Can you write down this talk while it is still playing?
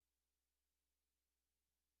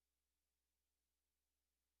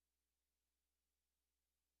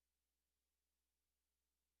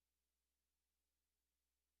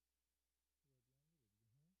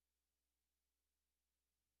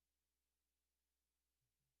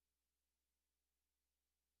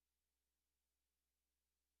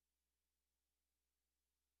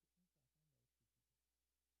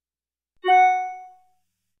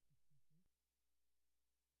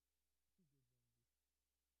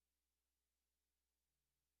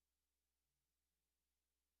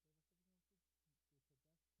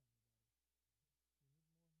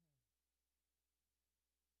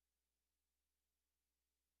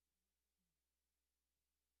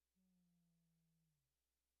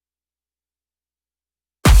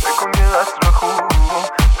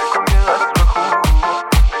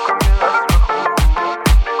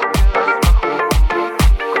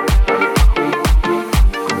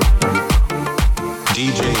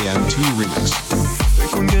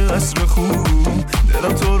بکن یه عصر خوب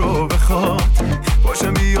دلم تو رو بخواد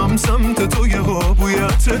باشم بیام سمت تو یه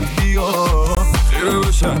بویتت بیاد خیره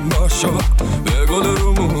بشم باشا به گل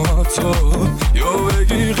رو موهاتو یا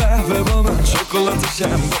بگی قهوه با من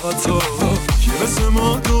شکلاتشم با تو که مثل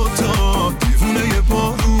ما دوتا دیوونه یه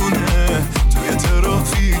بارونه توی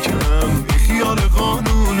ترافیکم بی خیال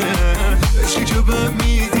قانونه عشقی که به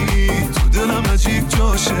میدی تو دلم عجیب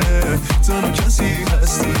جاشه تنها کسی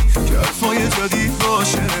هستی که حرفای جدید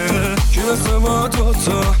باشه که مثل ما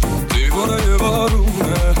دوتا دیوانه یه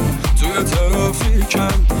بارونه توی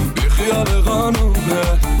ترافیکم بی خیال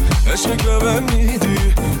قانونه عشقی که به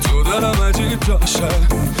میدی تو دلم عجیب جاشه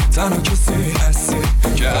تنها کسی هستی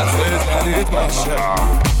که حرفای جدید باشه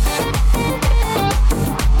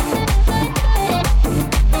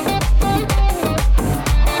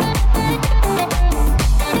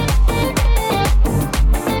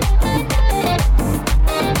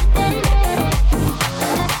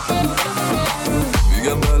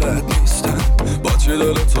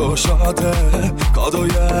دل تو شاده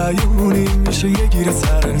کادوی عیونی میشه یه گیر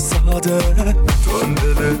سر ساده تو هم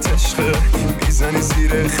دلت عشقه میزنی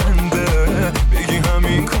زیر خنده بگی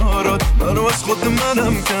همین کارات برو از خود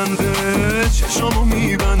منم کنده چشامو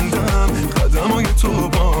میبندم قدمای تو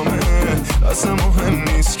بامه اصلا مهم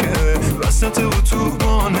نیست که وسط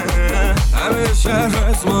اتوبانه همه شهر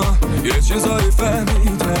از ما یه چیزایی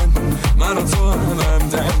فهمیدن من و تو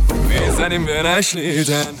همدن میزنیم به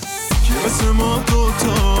نشنیدن که مثل ما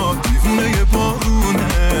دوتا دیوونه یه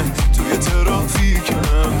بارونه توی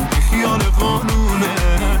ترافیکم بی خیال قانونه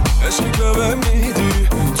عشقی که به میدی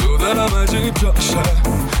تو دلم عجیب جاشه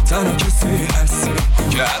تنها کسی هستی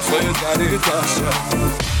که حرفای جدید باشه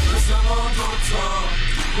مثل ما دوتا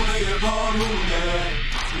دیوونه یه بارونه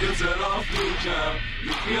توی ترافیکم بی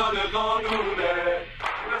خیال قانونه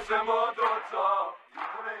مثل ما دوتا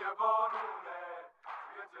دیوونه یه بارونه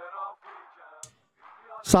توی ترافیکم.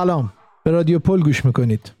 سلام، به رادیو پل گوش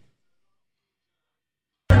میکنید.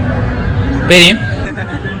 بریم؟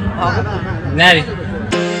 نریم.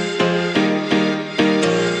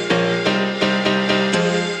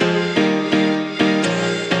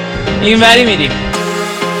 این وری میریم.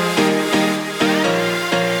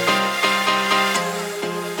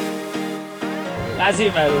 از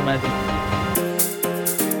این ور اومدیم.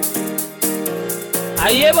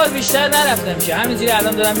 یه بار بیشتر نرفتم که همینجوری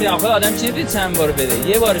الان دارم میرم. آخه آدم چه دید چند بار بره؟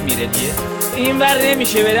 یه بار میره دیگه. این ور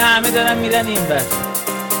نمیشه بره، همه دارن میرن این ور.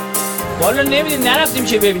 والا نمیدیم، نرفتیم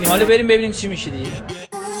چه ببینیم. حالا بریم ببینیم چی میشه دیگه.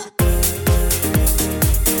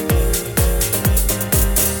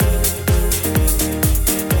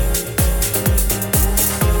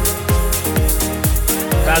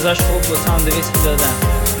 غذاش خوب بود، ساندویچ دادن،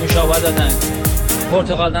 نوشابه دادن،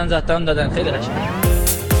 پرتقال دادن، زعفران دادن، خیلی قشنگ.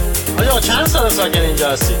 آیا چند سال ساکن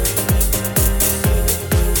اینجا هستی؟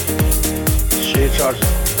 34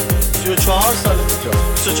 سال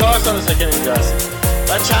 24 سال ساکن اینجا هستی.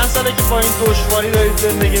 و چند ساله که با این دشواری دارید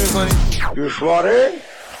زندگی میکنید؟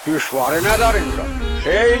 دشواره نداره اینجا.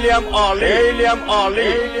 خیلی هم عالی.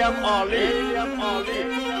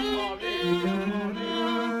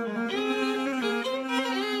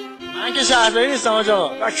 من که شهرداری نیستم آجا.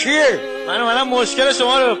 و چیه؟ من اومدم مشکل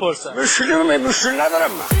شما رو بپرسم. مشکل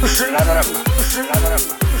ندارم من.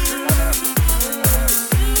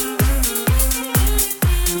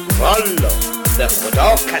 والا به خدا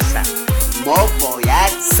قسم ما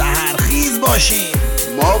باید سحرخیز باشیم،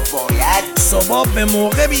 ما باید صبح به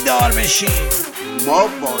موقع بیدار بشیم، ما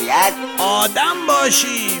باید آدم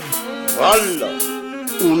باشیم. والا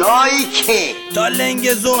اونایی که تا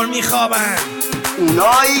لنگ ظهر میخوابن،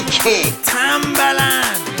 اونایی که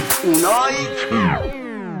تنبلن، اونایی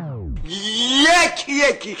که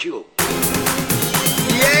یکیشو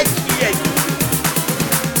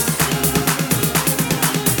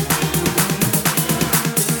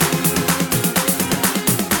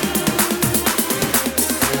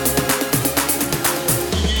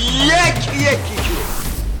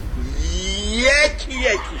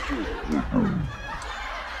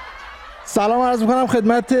سلام عرض میکنم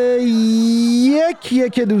خدمت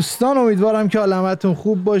یک دوستان. امیدوارم که حالتون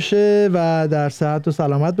خوب باشه و در صحت و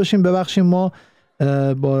سلامت باشیم. ببخشید ما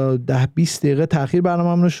با 10-20 دقیقه تأخیر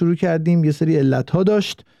برنامه‌مون رو شروع کردیم، یه سری علت‌ها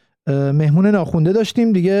داشت. مهمون ناخونده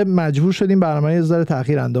داشتیم دیگه، مجبور شدیم برنامه یه ذره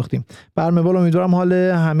تأخیر انداختیم. برمه‌وال امیدوارم حال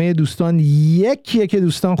همه دوستان یک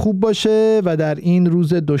دوستان خوب باشه و در این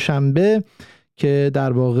روز دوشنبه که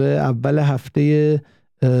در واقع اول هفته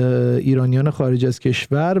ایرانیان خارج از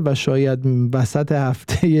کشور و شاید وسط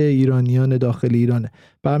هفته ایرانیان داخل ایرانه.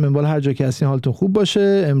 بر منوال هر جا که هستین حالتون خوب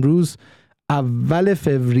باشه. امروز اول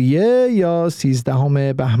فوریه یا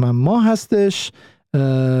 13 بهمن ماه هستش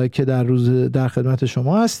که در خدمت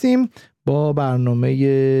شما هستیم با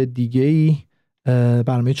برنامه دیگه‌ای،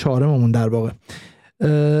 برنامه 4ممون در واقع.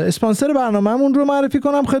 اسپانسر برنامه‌مون رو معرفی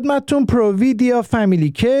کنم خدمتتون، پروویدیا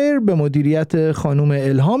فامیلی کیر به مدیریت خانم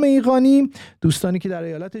الهام ایقانی. دوستانی که در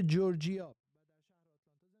ایالت جورجیا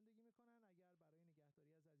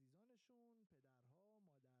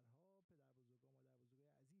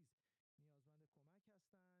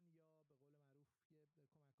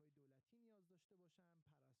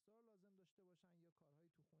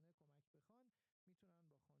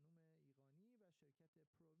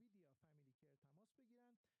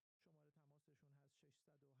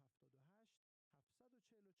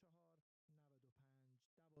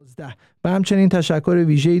و همچنین تشکر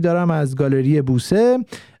ویژه‌ای دارم از گالری بوسه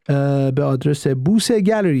به آدرس بوسه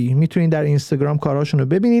گالری. میتونین در اینستاگرام کارهاشون رو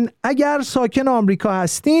ببینین. اگر ساکن آمریکا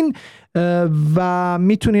هستین و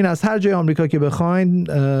میتونین از هر جای آمریکا که بخواین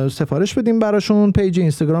سفارش بدین براشون، پیج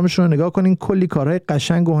اینستاگرامشون رو نگاه کنین، کلی کارهای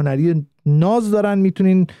قشنگ و هنری ناز دارن،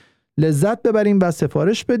 میتونین لذت ببرین و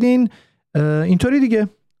سفارش بدین. اینطوری دیگه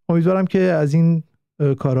امیدوارم که از این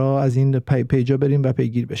کارها، از این پیجا برین و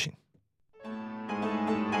پیگیر بشین.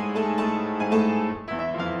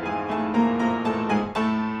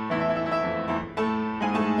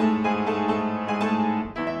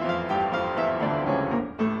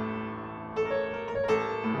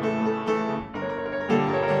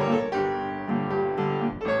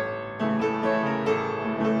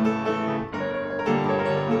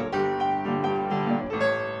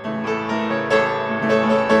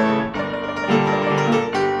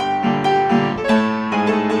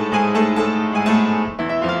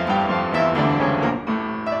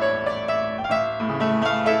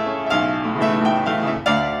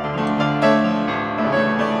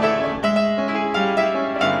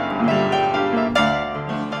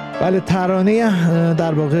 بله، ترانه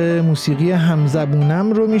در واقع موسیقی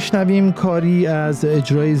همزبونم رو میشنویم، کاری از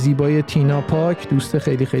اجرای زیبای تینا پاک. دوست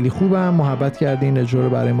خیلی خیلی خوبم، محبت کرده این اجرا رو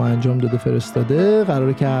برای ما انجام داده، فرستاده.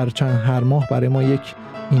 قراره که هر ماه برای ما یک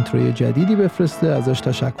اینتروی جدیدی بفرسته، ازش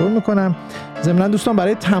تشکر میکنم. ضمن دوستان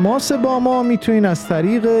برای تماس با ما میتونین از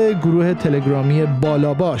طریق گروه تلگرامی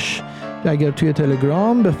بالا باش، اگر توی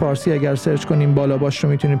تلگرام به فارسی اگر سرچ کنین بالا باش رو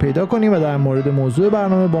میتونین پیدا کنین و در مورد موضوع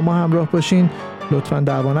برنامه با ما همراه باشین. لطفاً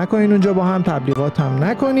دعوا نکنین اونجا، با هم تبلیغات هم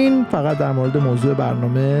نکنین، فقط در مورد موضوع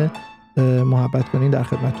برنامه محبت کنین، در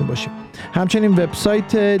خدمتتون باشیم. همچنین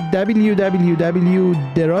وبسایت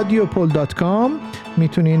www.radiopol.com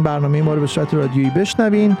میتونین برنامه ما رو به صورت رادیویی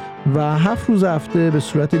بشنوین و 7 روز هفته به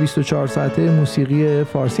صورت 24 ساعته موسیقی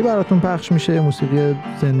فارسی براتون پخش میشه، موسیقی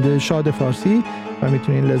زنده شاد فارسی، و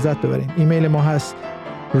میتونین لذت ببرین. ایمیل ما هست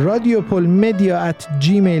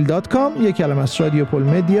radiopolmedia@gmail.com، یک کلمه است،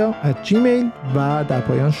 radiopolmedia@gmail، و در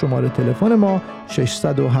پایان شماره تلفن ما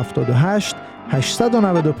 678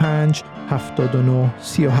 895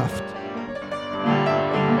 7937.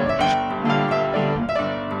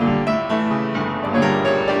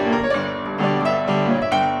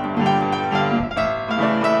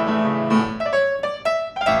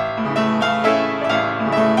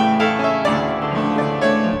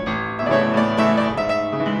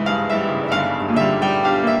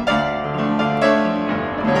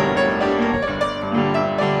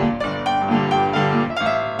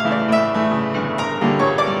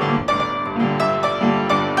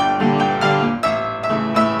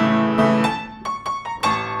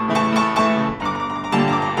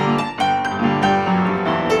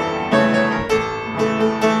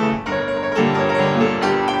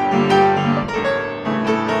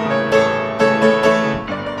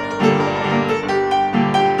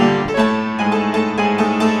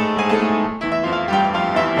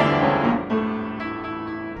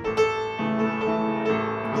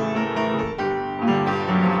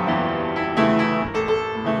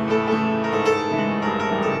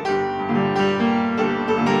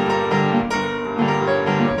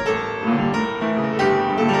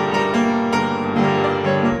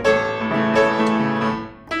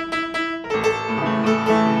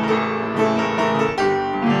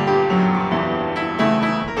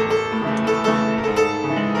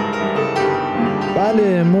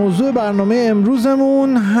 موضوع برنامه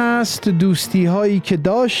امروزمون هست دوستی هایی که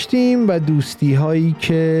داشتیم و دوستی هایی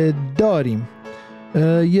که داریم.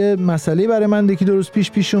 یه مسئله برای من یکی دو روز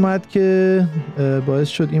پیش اومد که باعث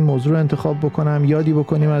شد این موضوع رو انتخاب بکنم، یادی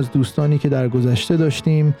بکنیم از دوستانی که در گذشته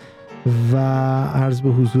داشتیم و عرض به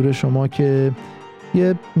حضور شما که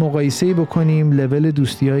یه مقایسه‌ای بکنیم لول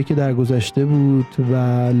دوستی‌هایی که در گذشته بود و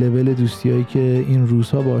لول دوستی‌هایی که این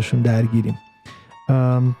روزها باشون درگیریم.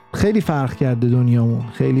 خیلی فرق کرده دنیامون،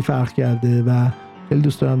 خیلی فرق کرده و خیلی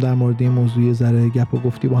دوست دارم در مورد این موضوع ذره گپ و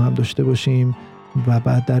گفتی با هم داشته باشیم و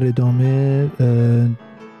بعد در ادامه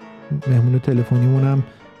مهمون تلفنیمون هم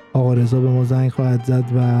آقا رضا به ما زنگ خواهد زد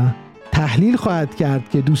و تحلیل خواهد کرد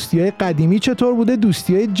که دوستی‌های قدیمی چطور بوده،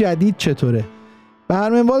 دوستی‌های جدید چطوره. به هر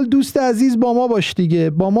منوال دوست عزیز با ما باش دیگه،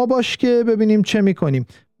 با ما باش که ببینیم چه میکنیم.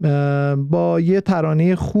 با یه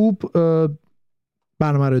ترانه خوب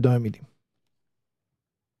برنامه رو ادامه میدیم.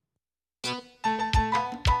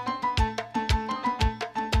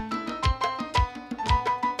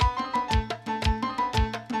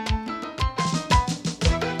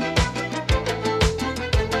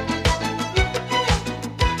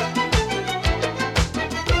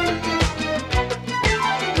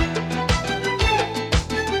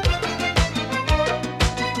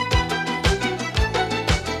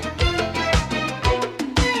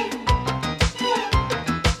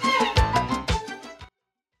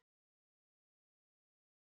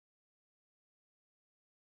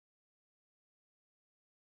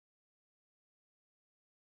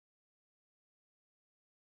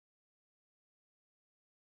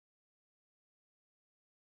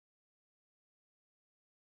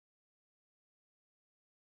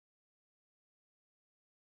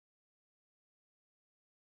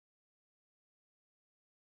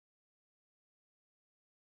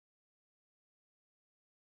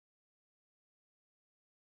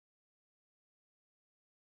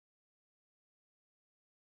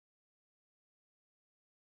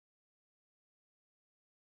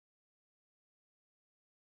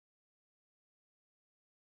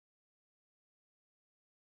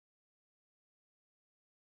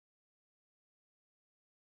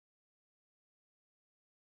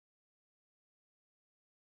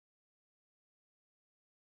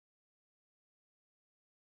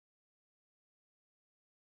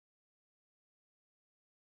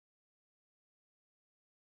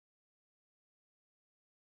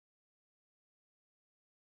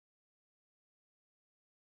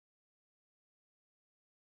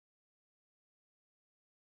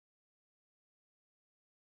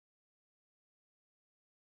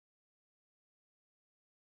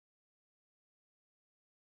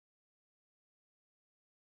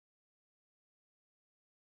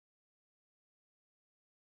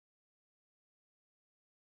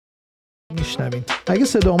 میشنویم. اگه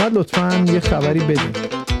صدا اومد لطفاً یه خبری بدین.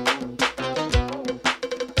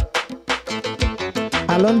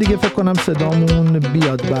 الان دیگه فکر کنم صدامون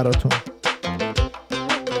بیاد براتون.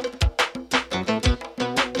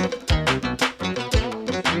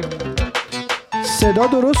 صدا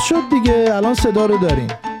درست شد دیگه، الان صدا رو داریم.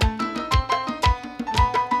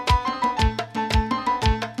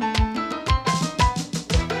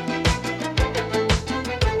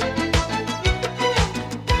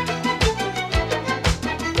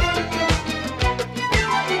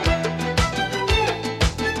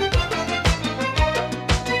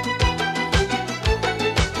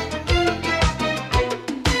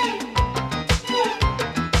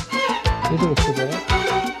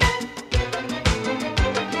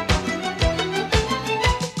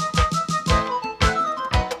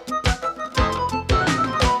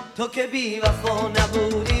 تو که بی وفا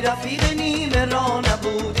نبودی، رفیق نیمه را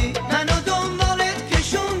نبودی، منو دنبالت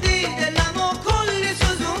کشوندی، دلمو کلی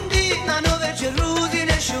سوزوندی، منو به چه روزی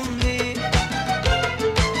نشوندی،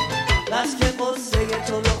 بس که قصه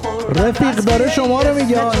تو رو خوردم. رفیق داره شما رو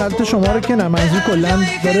میگه، البته شما رو که نه، منظور کلا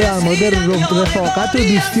داره در مورد رفاقت و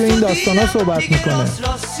دوستی و این داستانا صحبت میکنه.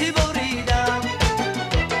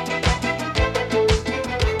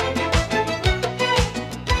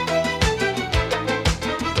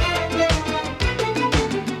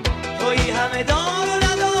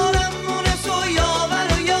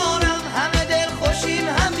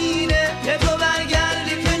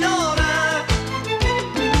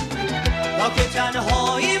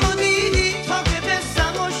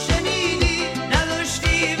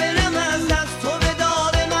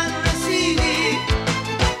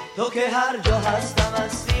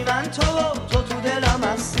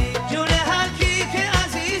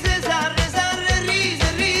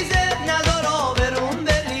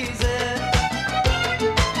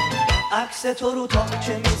 تو رو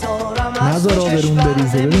تاخچه میذارم، نذار آبرون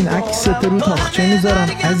بریزه. ببین عکس تو رو تاخچه میذارم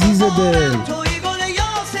عزیز دل. توی گل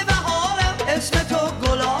یاس بهارم، اسم تو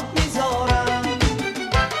گلاب میذارم.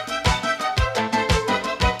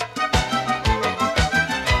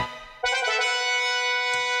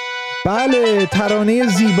 بله، ترانه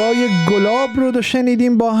زیبای گلاب رو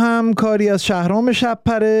شنیدیم با هم، کاری از شهرام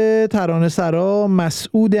شب‌پره، ترانه سرا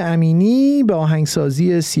مسعود امینی به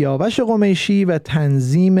آهنگسازی سیاوش قمیشی و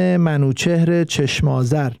تنظیم منوچهر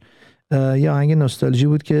چشمازر. یه آهنگ نوستالژی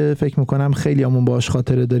بود که فکر میکنم خیلی همون باش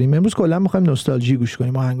خاطره داریم. امروز کلا میخوایم نوستالژی گوش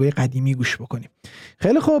کنیم، آهنگای قدیمی گوش بکنیم.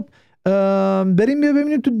 خیلی خوب، بریم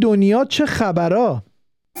ببینیم تو دنیا چه خبرها.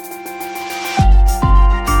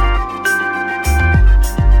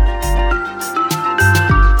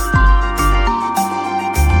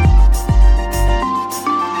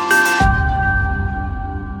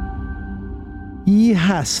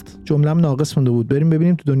 هست، جمله‌ام ناقص مونده بود. بریم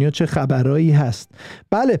ببینیم تو دنیا چه خبرایی هست.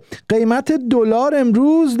 بله، قیمت دلار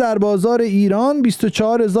امروز در بازار ایران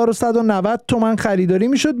 24190 تومان خریداری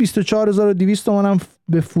میشد، 24200 تومان هم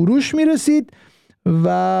به فروش میرسید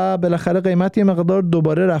و بالاخره قیمت یه مقدار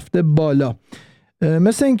دوباره رفته بالا.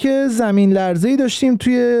 مثل اینکه زمین لرزه‌ای داشتیم،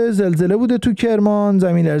 توی زلزله بوده تو کرمان،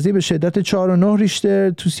 زمین لرزه‌ای به شدت 4.9 ریشتر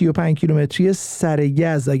تو 35 کیلومتری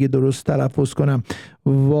سرگز اگه درست تلفظ کنم،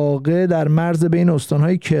 واقع در مرز بین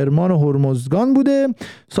استان‌های کرمان و هرمزگان بوده.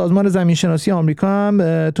 سازمان زمینشناسی آمریکا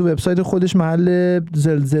هم تو وبسایت خودش محل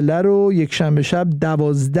زلزله رو یک شنبه شب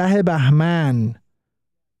 12 بهمن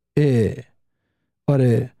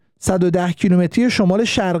 110 کیلومتری شمال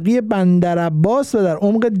شرقی بندرعباس و در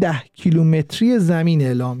عمق 10 کیلومتری زمین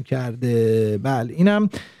اعلام کرده. بله، اینم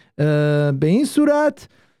به این صورت.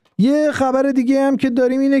 یه خبر دیگه هم که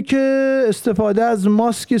داریم اینه که استفاده از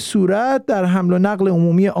ماسک صورت در حمل و نقل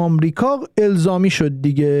عمومی آمریکا الزامی شد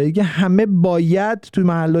دیگه همه باید توی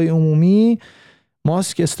محلهای عمومی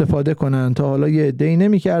ماسک استفاده کنن. تا حالا یه عده‌ای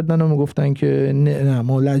نمی‌کردن و میگفتن که نه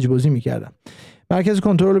ما لجبازی می‌کردن. مرکز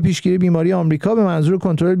کنترل و پیشگیری بیماری آمریکا به منظور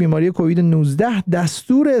کنترل بیماری کووید 19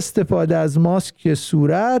 دستور استفاده از ماسک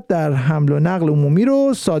صورت در حمل و نقل عمومی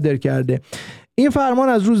رو صادر کرده. این فرمان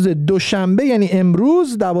از روز دوشنبه یعنی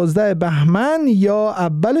امروز 12 بهمن یا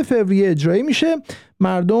اول فوریه اجرایی میشه.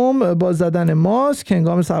 مردم با زدن ماسک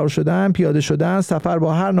هنگام سوار شدن، پیاده شدن، سفر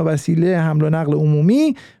با هر نوع وسیله حمل و نقل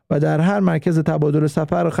عمومی و در هر مرکز تبادل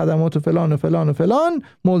سفر و خدمات و فلان و فلان و فلان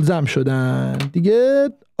ملزم شدن. دیگه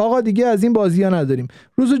آقا دیگه از این بازی ها نداریم.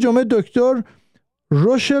 روز جمعه دکتر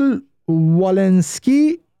روشل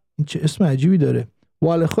والنسکی، چه اسم عجیبی داره،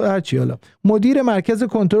 هرچی حالا، مدیر مرکز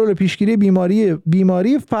کنترل و پیشگیری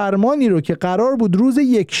بیماری فرمانی رو که قرار بود روز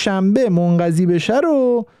یک شنبه منقضی بشه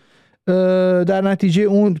رو در نتیجه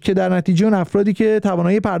اون افرادی که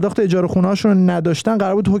توانایی پرداخت اجاره خونه‌هاشون نداشتن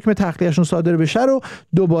قرار بود حکم تخلیه‌شون صادر بشه رو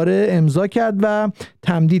دوباره امضا کرد و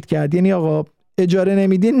تمدید کرد. یعنی آقا اجاره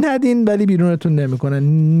نمیدین ندین ولی بیرونتون نمیکنن،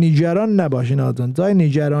 نگران نباشین. آدم جای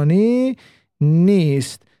نگرانی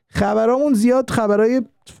نیست. خبرامون زیاد خبرای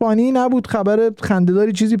فانی نبود، خبر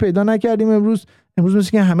خنده‌داری چیزی پیدا نکردیم امروز مثل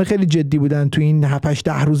که همه خیلی جدی بودن تو این 7-8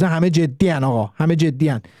 روزه، همه جدی ان آقا، همه جدی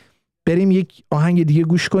ان. بریم یک آهنگ دیگه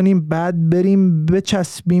گوش کنیم، بعد بریم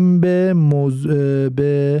بچسبیم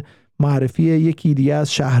به معرفی یکی دیگه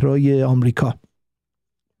از شهرهای آمریکا.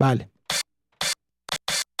 بله،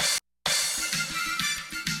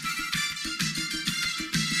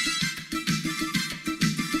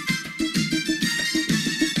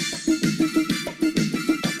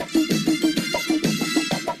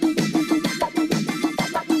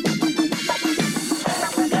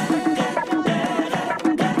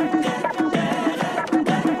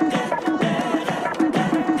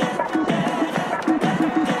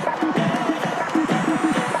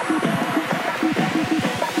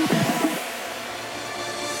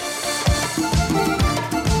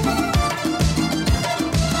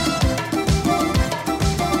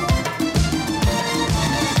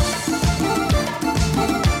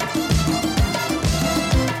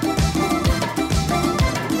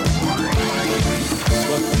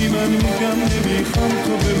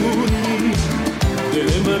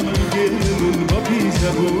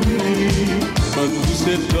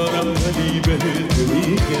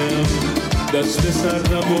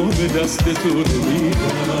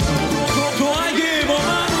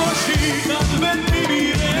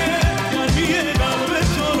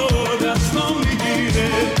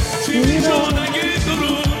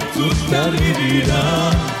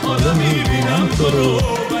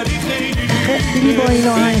 خیلی با این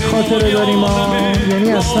آهنگ خاطره داریم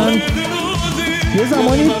یعنی اصلا یه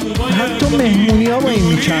زمانی حتی مهمونی ها با این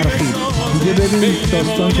میچرخید دیگه. ببین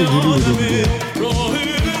داستان چجوری بوده دیگه.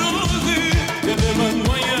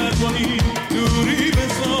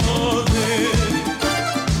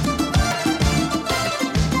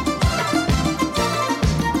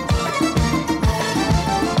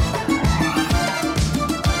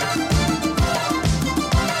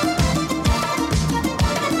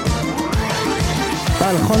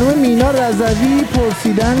 بله خانم مینا رضوی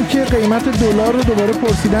پرسیدن که قیمت دلار رو دوباره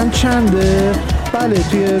پرسیدن چنده. بله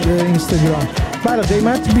توی اینستاگرام. بله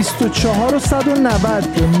قیمت 24,190.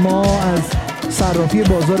 ما از صرافی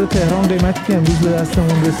بازار تهران قیمتی که امروز به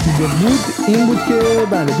دستمون رسیده بود این بود که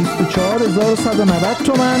بله 24,190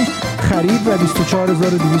 تومان خرید و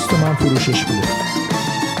 24,200 تومان فروشش بوده.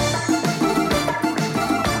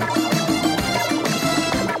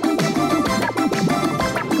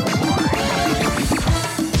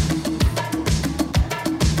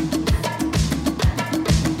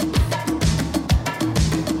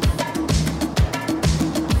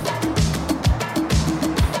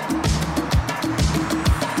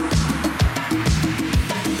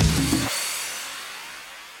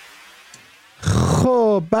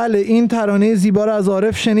 بله این ترانه زیبا رو از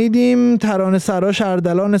عارف شنیدیم. ترانه سراش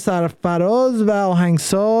اردلان سرفراز و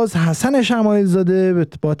آهنگساز حسن شمایلزاده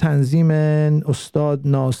با تنظیم استاد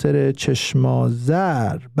ناصر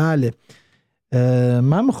چشمازر. بله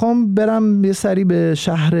من میخوام برم یه سری به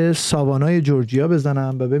شهر ساوانای جورجیا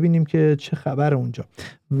بزنم و ببینیم که چه خبر اونجا،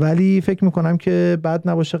 ولی فکر میکنم که بد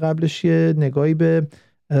نباشه قبلش یه نگاهی به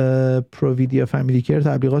پروویدیا فامیلی کیر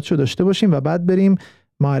تبلیغاتشو داشته باشیم و بعد بریم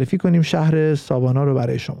معرفی کنیم شهر ساوانا رو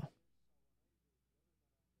برای شما.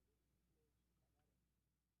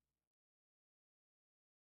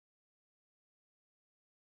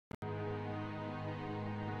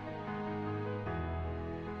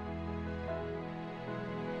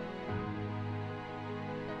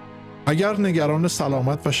 اگر نگران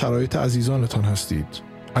سلامت و شرایط عزیزانتان هستید،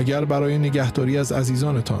 اگر برای نگهداری از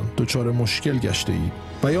عزیزانتان دچار مشکل گشته اید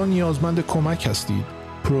و یا نیازمند کمک هستید،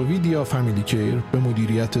 پروویدیا فامیلی کیر به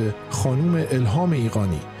مدیریت خانم الهام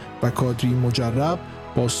ایقانی و کادری مجرب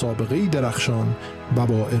با سابقه‌ای درخشان و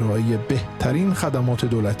با ارائه بهترین خدمات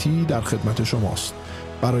دولتی در خدمت شماست.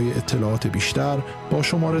 برای اطلاعات بیشتر با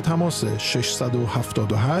شماره تماس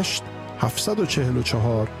 678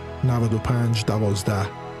 744 9512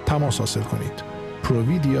 تماس حاصل کنید.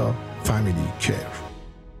 پروویدیا فامیلی کیر.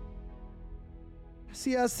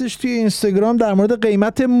 کسی هستش توی اینستاگرام در مورد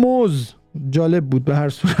قیمت موز، جالب بود به هر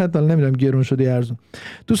صورت، حالا نمیدونم گرون شده یا ارزون.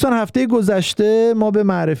 دوستان هفته گذشته ما به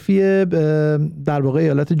معرفی در واقع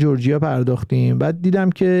ایالت جورجیا پرداختیم، بعد دیدم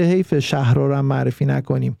که حیف شهرها رو هم معرفی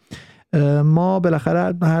نکنیم. ما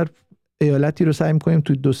بالاخره هر ایالتی رو سعی می‌کنیم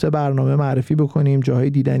تو 2-3 برنامه معرفی بکنیم، جاهای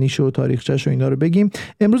دیدنیش و تاریخچه‌ش و اینا رو بگیم.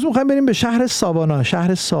 امروز می‌خوایم بریم به شهر ساوانا،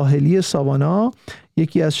 شهر ساحلی ساوانا،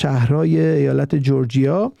 یکی از شهرهای ایالت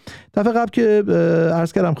جورجیا. دفعه قبل که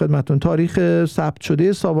عرض کردم خدمتتون تاریخ ثبت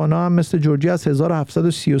شده ساوانا هم مثل جورجیا از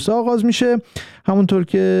 1733 آغاز میشه، همونطور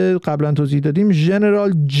که قبلا توضیح دادیم.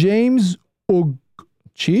 ژنرال جیمز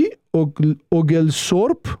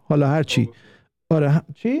اوگلثورپ، حالا هر چی، آره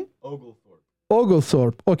چی؟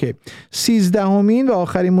 اوگلثورپ، اوکی، 13مین و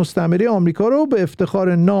آخرین مستعمره آمریکا رو به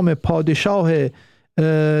افتخار نام پادشاه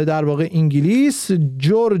در واقع انگلیس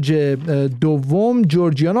جورج دوم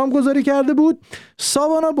جورجیا نامگذاری کرده بود.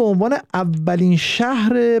 ساوانا به عنوان اولین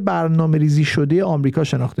شهر برنامه ریزی شده آمریکا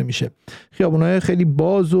شناخته میشه. خیابونای خیلی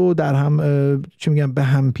باز و در هم به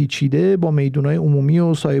هم پیچیده با میدونای عمومی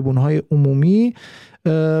و سایبونهای عمومی،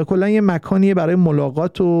 کلا یه مکانیه برای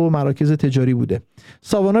ملاقات و مراکز تجاری بوده.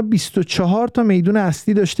 ساوانا 24 تا میدون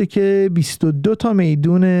اصلی داشته که 22 تا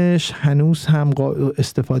میدونش هنوز هم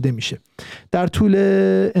استفاده میشه. در طول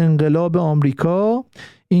انقلاب آمریکا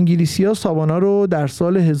انگلیسی‌ها ساوانا رو در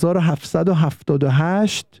سال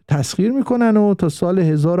 1778 تسخیر میکنن و تا سال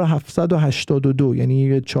 1782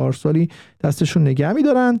 یعنی 4 سالی دستشون نگه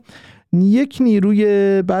میدارن. یک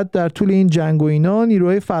نیروی بعد در طول این جنگ و اینا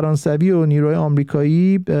نیروهای فرانسوی و نیروهای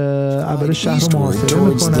آمریکایی اول شهر رو محاصره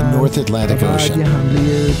میکنن و بعد یه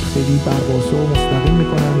حمله خیلی برقاسا و مستقیم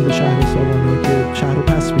میکنن به شهر ساوانا که شهر رو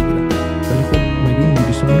پس بگیرن. ولی خب مگه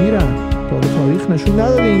انگلیس ها میرن؟ تاریخ نشون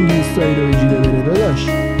نداره انگلیس سایی رو ایجیده بره داداش.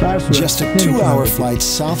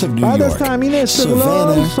 بعد از تأمین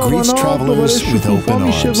استقلال ساوانا دوباره شکوفا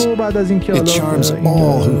میشه و بعد از اینکه حالا پس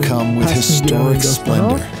میگیرن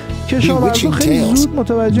داستانا، کشاورزا خیلی زود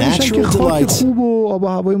متوجه میشن که خاک خوب و آب و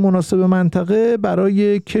هوای مناسب منطقه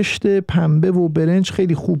برای کشت پنبه و برنج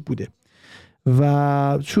خیلی خوب بوده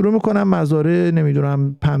و شروع میکنن مزارع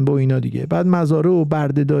نمیدونم پنبه و اینا دیگه. بعد مزارع و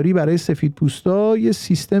بردهداری برای سفیدپوستا یه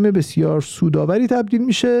سیستم بسیار سودآوری تبدیل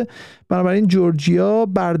میشه. بنابراین جورجیا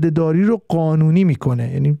بردهداری رو قانونی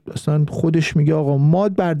میکنه، یعنی اصلا خودش میگه آقا ما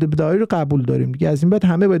بردهداری رو قبول داریم دیگه، از این بعد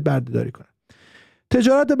همه باید بردهداری کنن.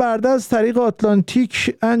 تجارت برده از طریق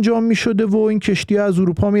آتلانتیک انجام می شده و این کشتی‌ها از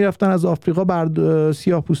اروپا می رفتن، از آفریقا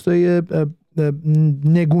سیاه‌پوستای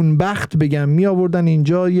نگونبخت بگم می آوردن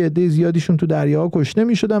اینجا، یه عده زیادیشون تو دریاها کشته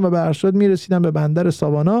می شدن و به ارشاد می رسیدن به بندر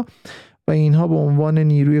ساوانا و اینها به عنوان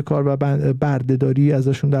نیروی کار و بردهداری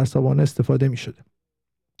ازشون در ساوانه استفاده می شده.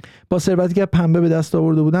 با ثروتی که پنبه به دست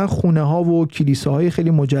آورده بودن، خونه ها و کلیساهای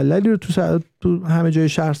خیلی مجللی رو تو همه جای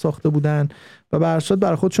شهر ساخته بودن و به هر صورت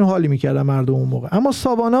برای خودشون حالی میکردن مردم اون موقع. اما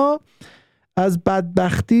ساوانا از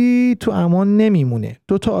بدبختی تو امان نمیمونه.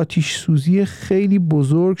 2 آتش سوزی خیلی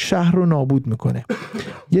بزرگ شهر رو نابود میکنه.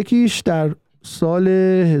 یکیش در سال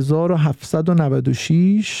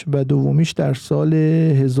 1796 و دومیش در سال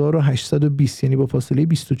 1820، یعنی با فاصله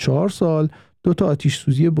 24 سال 2 آتش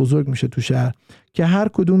سوزی بزرگ میشه تو شهر که هر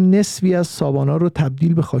کدوم نصفی از ساوانا رو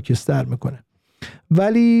تبدیل به خاکستر میکنه.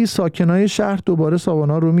 ولی ساکنای شهر دوباره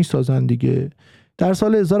ساوانا رو میسازن دیگه. در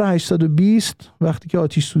سال 1820 وقتی که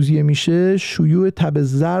آتش سوزی میشه، شیوع تب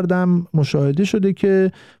زردم مشاهده شده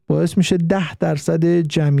که باعث میشه 10%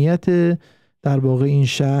 جمعیت در واقع این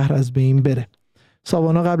شهر از بین بره.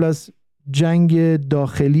 ساوانا قبل از جنگ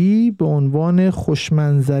داخلی به عنوان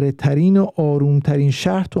خوشمنظره ترین و آروم ترین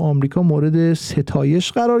شهر تو آمریکا مورد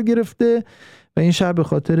ستایش قرار گرفته و این شهر به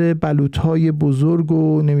خاطر بلوط‌های بزرگ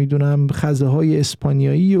و نمیدونم خزه‌های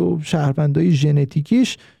اسپانیایی و شهروندای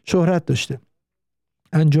ژنتیکیش شهرت داشته.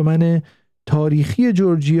 انجمن تاریخی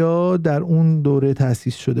جورجیا در اون دوره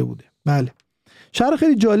تأسیس شده بوده. بله، شهر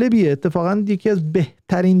خیلی جالبیه. اتفاقا یکی از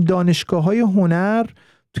بهترین دانشگاه‌های هنر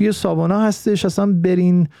توی ساوانا هستش. اصلا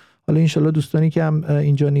برین، حالا انشالله دوستانی که هم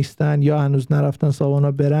اینجا نیستن یا هنوز نرفتن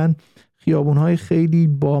ساوانا برن. خیابون‌های خیلی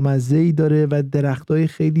بامزه‌ای داره و درخت‌های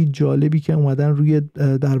خیلی جالبی که اومدن روی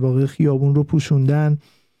در واقع خیابون رو پوشوندن.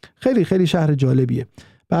 خیلی خیلی شهر جالبیه.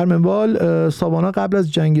 برمنوال ساوانا قبل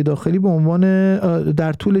از جنگ داخلی به عنوان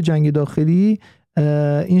در طول جنگ داخلی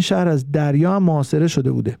این شهر از دریا هم محاصره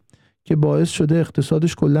شده بوده که باعث شده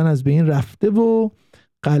اقتصادش کلا از بین رفته و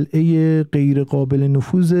قلعه غیر قابل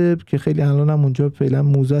نفوذ که خیلی الان هم اونجا فعلا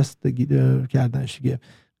موزه است کردنش دیگه،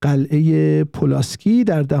 قلعه پولاسکی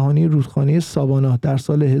در دهانی رودخانه ساوانا در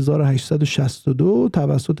سال 1862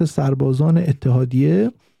 توسط سربازان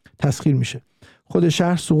اتحادیه تسخیر میشه. خود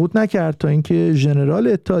شهر سقوط نکرد تا اینکه ژنرال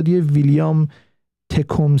اتحادیه ویلیام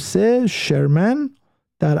تکومسه شرمن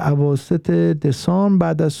در اواسط دسامبر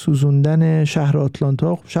بعد از سوزوندن شهر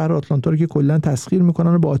آتلانتا رو که کلا تسخیر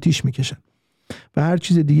میکنن و با آتیش میکشن و هر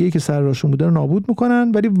چیز دیگه‌ای که سر راشون بوده رو نابود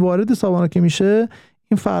میکنن. ولی وارد ساوانا که میشه،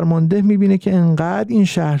 این فرمانده میبینه که انقدر این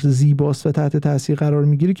شهر زیباست و تحت تاثیر قرار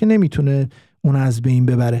میگیره که نمیتونه اون از بین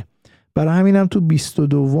ببره. برای همینم تو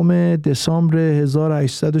 22 دسامبر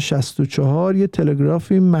 1864 یه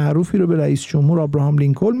تلگرافی معروفی رو به رئیس جمهور ابراهام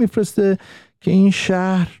لینکلن میفرسته که این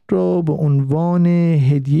شهر رو به عنوان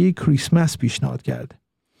هدیه کریسمس پیشنهاد کرده.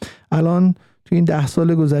 الان تو این 10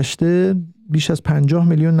 سال گذشته بیش از 50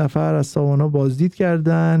 میلیون نفر از ساوانا بازدید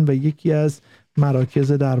کردن و یکی از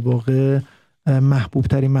مراکز در واقع محبوب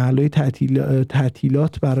ترین محلهای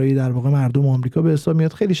تعطیلات برای در واقع مردم آمریکا به حساب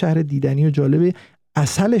میاد. خیلی شهر دیدنی و جالبه.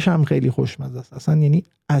 عسلش هم خیلی خوشمزه است. اصلا یعنی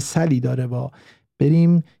عسلی داره. با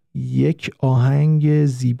بریم یک آهنگ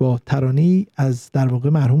زیبا، ترانه‌ای از در واقع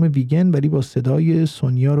مرحوم ویگن ولی با صدای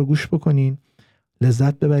سونیا رو گوش بکنین،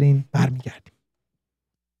 لذت ببرین، برمیگردیم.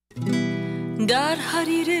 در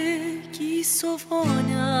حریر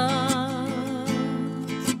گیسوانم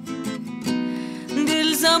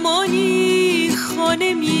دل زمانی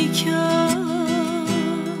خانه میکرد،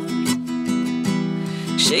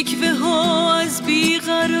 شکوه ها از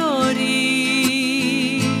بیقراری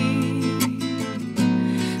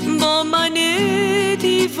با من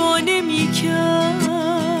دیوانه میکرد،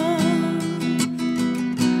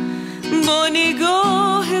 با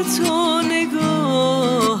نگاه تو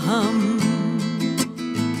نگاهم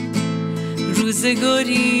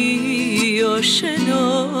روزگاری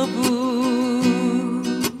آشنا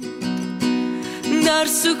بود، در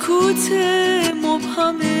سکوت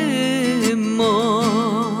مبهم ما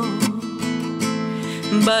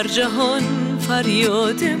بر جهان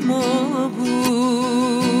فریاد ما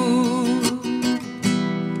بود،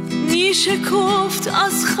 میشه گفت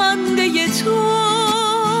از خنده تو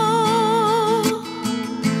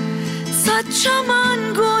صد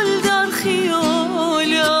چمن گل در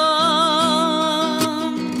خیالم،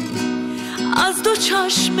 از 2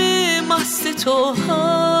 چشم مست تو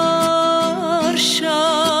هر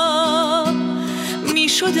شب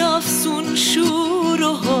میشد افسون شور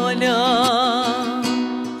و حالم،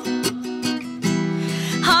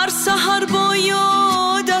 هر سحر با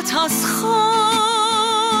یادت از خواب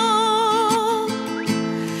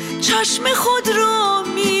چشم خود را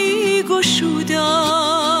میگشودم،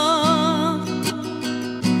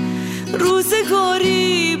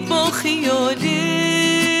 روزگاری با خیال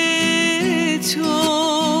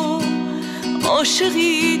تو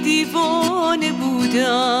عاشقی دیوانه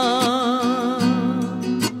بودم.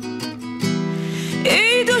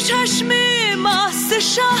 ای 2 چشم مست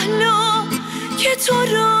شهلا که تو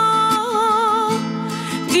را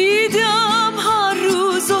دیدم هر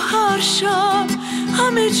روز و هر شب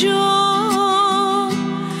همه جا.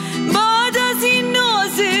 بعد از این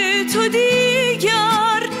ناز تو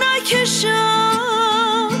دیگر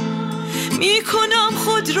نکشم، میکنم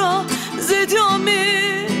خود را ز دام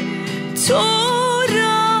تو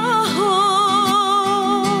رها.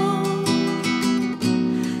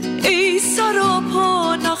 ای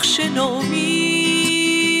سراپا نقش نامیدی،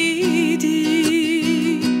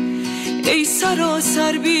 ای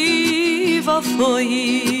سراسر بی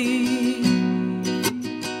وفایی،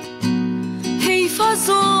 حیف از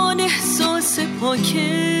آن احساس پاک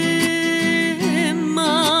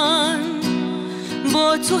من،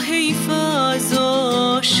 با تو حیف از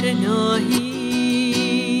آشنایی.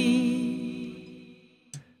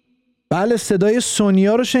 بله صدای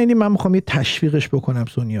سونیا رو شنیدیم. من میخوام یه تشویقش بکنم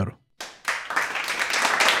سونیا رو.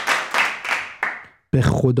 به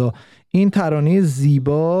خدا این ترانه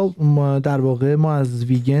زیبا در واقع ما از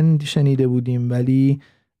ویگن شنیده بودیم، ولی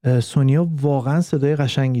سونیا واقعا صدای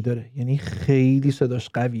قشنگی داره، یعنی خیلی صداش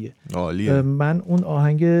قویه، عالیه. من اون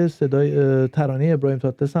آهنگ صدای ترانه ابراهیم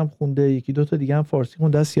تاتلس هم خونده، یکی دوتا دیگه هم فارسی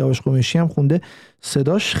خونده، از سیاوش قمیشی هم خونده،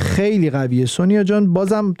 صداش خیلی قویه. سونیا جان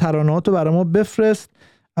بازم ترانه‌هاتو برای ما بفرست.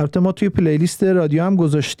 البته ما توی پلیلیست رادیو هم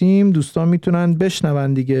گذاشتیم، دوستان میتونن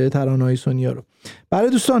بشنون دیگه ترانه‌های سونیا رو. برای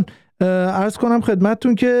دوستان عرض کنم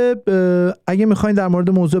خدمتتون که اگه میخواین در مورد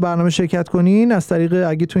موضوع برنامه شرکت کنین، از طریق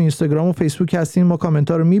اگه تو اینستاگرام و فیسبوک هستین ما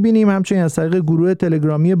کامنت ها رو میبینیم، همچنین از طریق گروه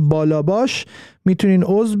تلگرامی بالا باش میتونین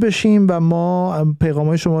عضو بشین و ما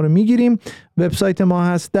پیغامهای شما رو میگیریم. وبسایت ما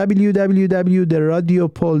هست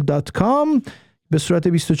www.radiopol.com. به صورت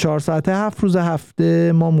 24 ساعته 7 روز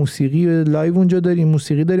هفته ما موسیقی لایو اونجا داریم،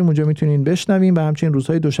 موسیقی داریم اونجا، میتونین بشنوین و همچنین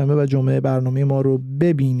روزهای دوشنبه و جمعه برنامه ما رو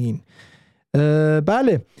ببینین.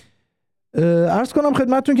 بله عرض کنم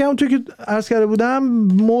خدمتتون که همونطور که عرض کرده بودم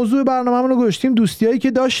موضوع برنامه‌مون رو گذاشتیم دوستی‌هایی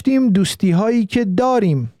که داشتیم، دوستی‌هایی که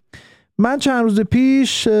داریم. من چند روز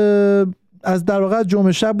پیش از در واقع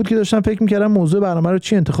جمعه شب بود که داشتم فکر می‌کردم موضوع برنامه رو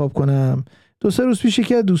چی انتخاب کنم. 2-3 روز پیش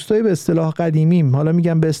که دوستای به اصطلاح قدیمیم، حالا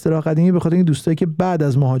میگم به اصطلاح قدیمی به خاطر این دوستایی که بعد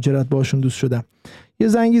از مهاجرت باشون دوست شدم، یه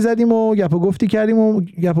زنگی زدیم و گپ و گفتی کردیم و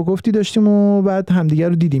گپ و گفتی داشتیم و بعد همدیگه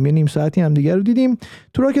رو دیدیم، یه نیم ساعتی همدیگه رو دیدیم.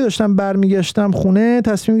 تو راه که داشتم برمیگشتم خونه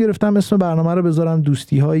تصمیم گرفتم اسم برنامه رو بذارم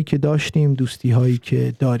دوستی هایی که داشتیم، دوستی هایی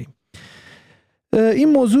که داریم.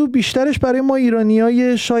 این موضوع بیشترش برای ما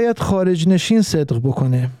ایرانیای شاید خارج نشین صدق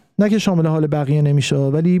بکنه، نه که شامل حال بقیه نمیشه،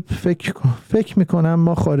 ولی فکر میکنم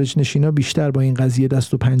ما خارج نشینا بیشتر با این قضیه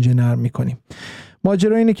دست و پنجه نرم میکنیم.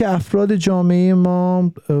 ماجرا اینه که افراد جامعه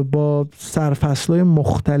ما با سرفصل‌های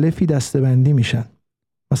مختلفی دسته‌بندی میشن،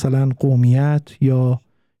 مثلا قومیت یا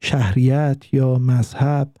شهریت یا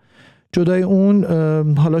مذهب. جدای اون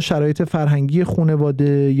حالا شرایط فرهنگی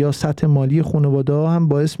خانواده یا سطح مالی خانواده هم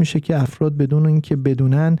باعث میشه که افراد بدون اینکه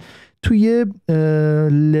بدونن توی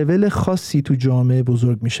لول خاصی تو جامعه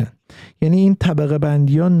بزرگ میشن. یعنی این طبقه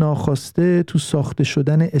بندی ها ناخواسته تو ساخته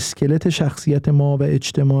شدن اسکلت شخصیت ما و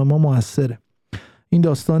اجتماع ما موثره. این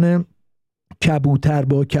داستان کبوتر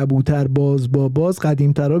با کبوتر، باز با باز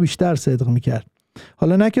قدیمترها بیشتر صدق میکرد.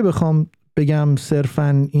 حالا نه که بخوام بگم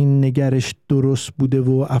صرفاً این نگرش درست بوده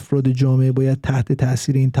و افراد جامعه باید تحت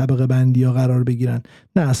تاثیر این طبقه بندی ها قرار بگیرن،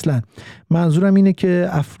 نه اصلا. منظورم اینه که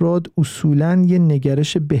افراد اصولاً یه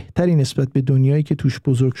نگرش بهتری نسبت به دنیایی که توش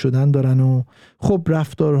بزرگ شدن دارن و خب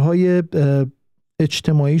رفتارهای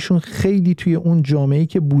اجتماعیشون خیلی توی اون جامعه‌ای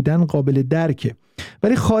که بودن قابل درکه،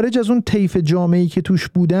 ولی خارج از اون طیف جامعه‌ای که توش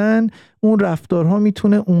بودن اون رفتارها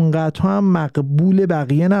میتونه اونقدر هم مقبول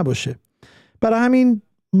بقیه نباشه. برای همین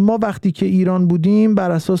ما وقتی که ایران بودیم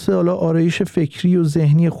بر اساس حالا آرایش فکری و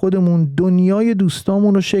ذهنی خودمون دنیای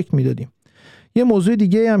دوستامون رو شکل میدادیم. یه موضوع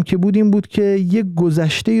دیگه هم که بود که یه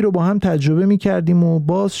گذشته ای رو با هم تجربه میکردیم و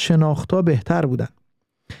باز شناختها بهتر بودن.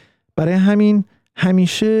 برای همین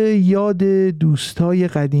همیشه یاد دوستای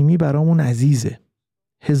قدیمی برامون عزیزه.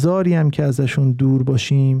 هزاری هم که ازشون دور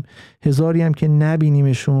باشیم، هزاری هم که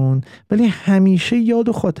نبینیمشون، ولی همیشه یاد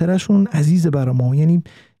و خاطرشون عزیزه برا ما. یعنی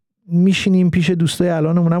میشینیم پیش دوستای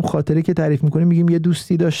الانمون هم خاطره که تعریف میکنیم، میگیم یه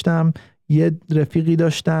دوستی داشتم، یه رفیقی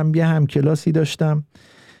داشتم، یه همکلاسی داشتم.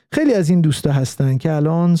 خیلی از این دوستا هستن که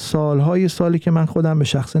الان سالهای سالی که من خودم به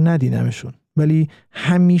شخصه ندیدمشون، ولی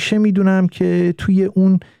همیشه میدونم که توی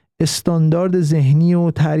اون استاندارد ذهنی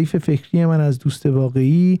و تعریف فکری من از دوست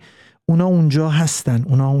واقعی اونا اونجا هستن،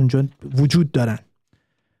 اونا اونجا وجود دارن.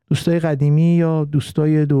 دوستای قدیمی یا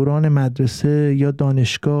دوستای دوران مدرسه یا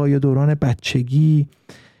دانشگاه یا دوران بچگی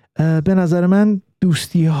به نظر من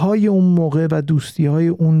دوستی های اون موقع و دوستی های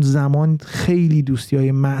اون زمان خیلی دوستی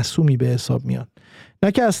های معصومی به حساب میان.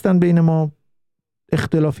 نه که اصلا بین ما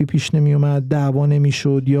اختلافی پیش نمی اومد، دعوا نمی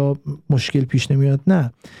شد یا مشکل پیش نمی اومد،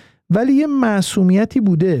 نه، ولی یه معصومیتی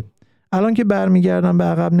بوده. الان که برمیگردم به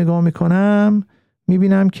عقب نگاه میکنم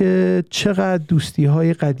میبینم که چقدر دوستی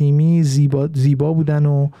های قدیمی زیبا بودن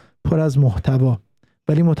و پر از محتوا،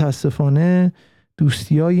 ولی متاسفانه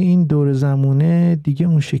دوستی های این دور زمونه دیگه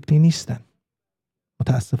اون شکلی نیستن،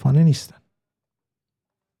 متاسفانه نیستن.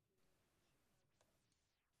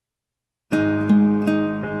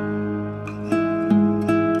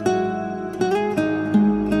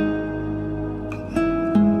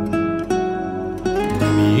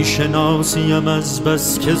 نمیشناسیم از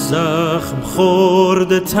بس که زخم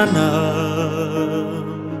خورده تنم،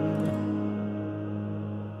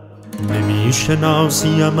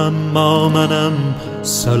 نمیشناسیم اما منم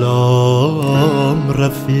سلام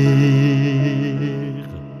رفیق.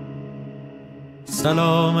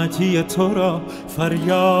 سلامتی تو را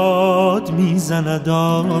فریاد میزند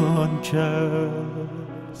آن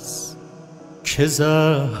کس که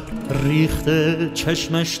زهر ریخته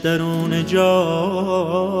چشمش درون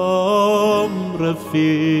جام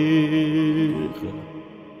رفیق.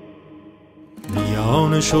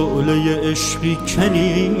 میان شعله عشقی که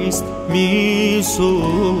نیست میسوزد،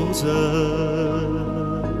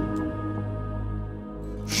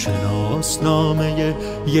 شناسنامه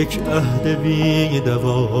یک عهد بی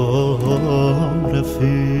دوام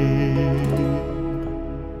رفیق.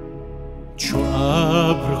 چو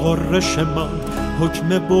ابر غرش من حکم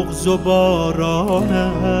بغض و باران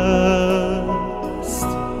است،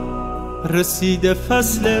 رسیده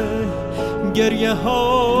فصل گریه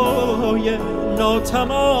های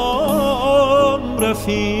ناتمام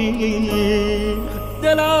رفیق.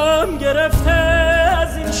 دلم گرفته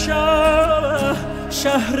از این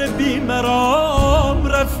شهر بیمرام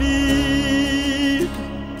رفیق،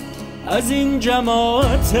 از این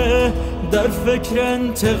جماعت در فکر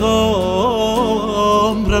انتقام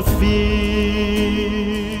رفیق.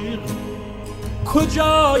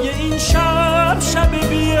 کجای این شب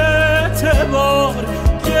بی اعتبار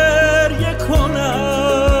گریه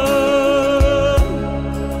کنم،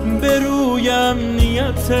 به روی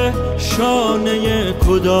امنیت شانه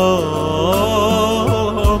کدام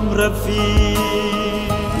رفیق.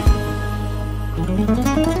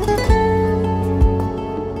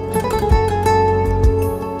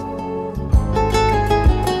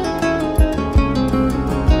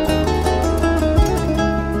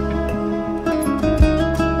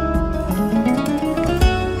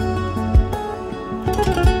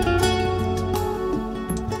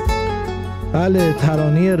 بله،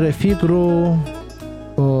 ترانه رفیق رو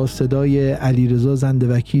با صدای علیرضا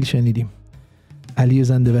زنده‌وکیل شنیدیم. علی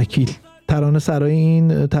زنده‌وکیل. ترانه سرای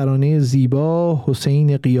این ترانه زیبا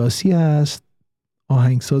حسین قیاسی هست،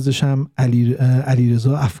 آهنگسازش هم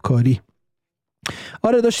علیرضا افکاری.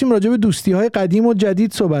 آره، داشتیم راجع به دوستی های قدیم و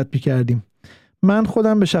جدید صحبت می‌کردیم. من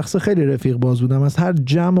خودم به شخص خیلی رفیق باز بودم. از هر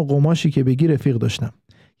جمع و قماشی که بگی رفیق داشتم.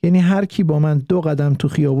 یعنی هر کی با من 2 قدم تو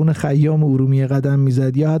خیابون خیام ارومیه قدم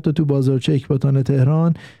میزد یا حتی تو بازارچه اکباتان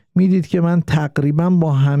تهران، میدید که من تقریبا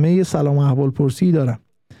با همه سلام و احوال پرسی دارم.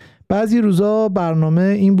 بعضی روزا برنامه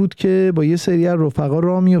این بود که با یه سری از رفقا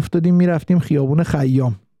راه میافتادیم میرفتیم خیابون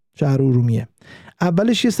خیام شهر ارومیه.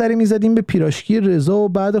 اولش یه سری میزدیم به پیراشکی رضا و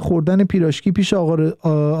بعد خوردن پیراشکی پیش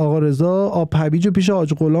آقا رضا آب هویج و پیش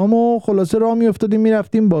حاج غلام و خلاصه راه میافتادیم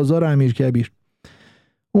میرفتیم بازار امیرکبیر.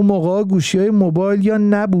 اون موقع گوشی‌های موبایل یا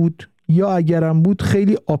نبود یا اگرم بود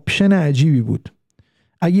خیلی آپشن عجیبی بود.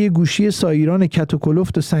 اگه یه گوشی سایران کت و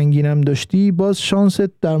کلفت و سنگینم داشتی، باز شانست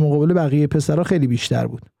در مقابل بقیه پسرها خیلی بیشتر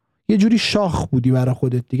بود. یه جوری شاخ بودی برای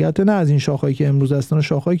خودت دیگه. حتی نه از این شاخهایی که امروز هستن،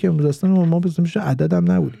 شاخهایی که امروز هستن ما بزنیمش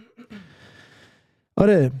عددم نبودی.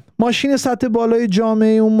 آره، ماشین سطح بالای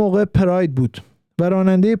جامعه اون موقع پراید بود و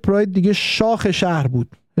راننده پراید دیگه شاخ شهر بود.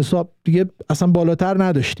 حساب دیگه اصلا بالاتر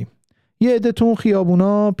نداشتیم. یه عده تو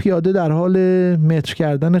خیابونا پیاده در حال متر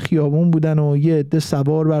کردن خیابون بودن و یه عده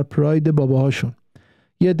سوار بر پراید باباهاشون.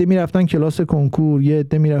 یه عده میرفتن کلاس کنکور، یه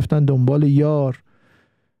عده میرفتن دنبال یار.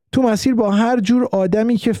 تو مسیر با هر جور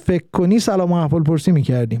آدمی که فکر کنی سلام و احوال پرسی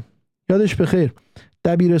میکردیم. یادش بخیر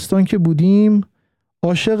دبیرستان که بودیم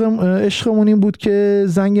عشقمون این بود که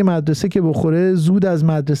زنگ مدرسه که بخوره زود از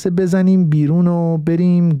مدرسه بزنیم بیرون و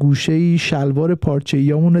بریم گوشه‌ای شلوار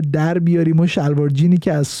پارچه‌ایامون رو در بیاریم و شلوار جینی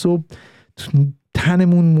که از صبح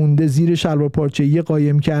تنمون مونده زیر شلوار پارچه‌ای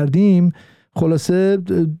قایم کردیم، خلاصه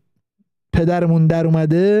پدرمون در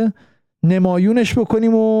اومده نمایونش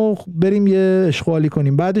بکنیم و بریم یه اشغالی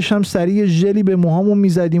کنیم. بعدش هم سریع ژلی به موهامون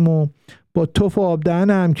میزدیم و با توف و آب دهن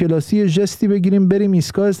همکلاسی جستی بگیریم بریم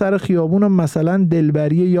ایستگاه سر خیابون و مثلا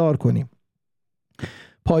دلبری یار کنیم.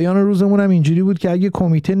 پایان روزمون هم اینجوری بود که اگه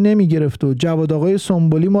کمیته نمیگرفت و جواد آقای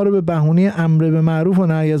سنبولی ما رو به بهونه امر به معروف و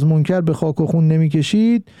نهی از منکر به خاک و خون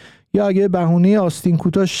نمیکشید، یا اگه بهونه آستین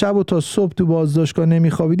کوتاه شب و تا صبح تو بازداشتگاه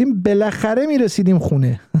نمیخوابیدیم، بالاخره میرسیدیم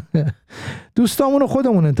خونه. دوستامون رو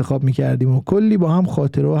خودمون انتخاب میکردیم و کلی با هم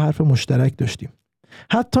خاطره و حرف مشترک داشتیم.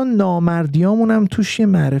 حتی نامردیامون هم توش یه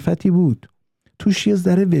معرفتی بود، توش یه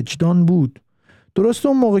ذره وجدان بود. درست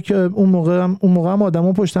اون موقع هم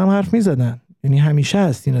آدما پشت هم حرف میزدن، یعنی همیشه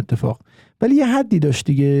هست این اتفاق، ولی یه حدی داشت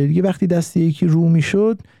دیگه. یه وقتی دست یکی رو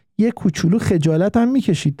میشد یه کوچولو خجالت هم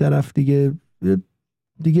میکشید طرف دیگه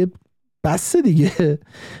بس دیگه.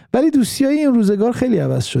 ولی دوستیای این روزگار خیلی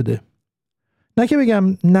عوض شده. نه که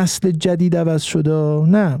بگم نسل جدید عوض شده،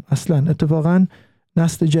 نه اصلا، اتفاقا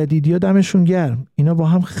نسل جدیدی ها دمشون گرم، اینا با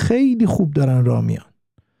هم خیلی خوب دارن راه میان.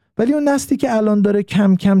 ولی اون نسلی که الان داره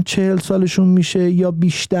کم کم 40 سالشون میشه یا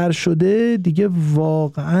بیشتر شده دیگه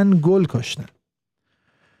واقعا گل کاشتن.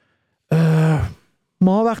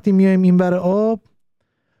 ما وقتی میایم این بر آب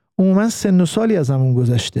عموما سن و سالی از همون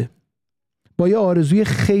گذشته، با یه آرزوی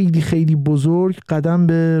خیلی خیلی بزرگ قدم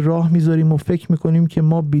به راه میذاریم و فکر میکنیم که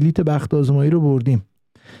ما بلیت بخت آزمایی رو بردیم.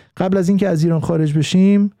 قبل از اینکه از ایران خارج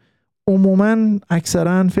بشیم عموما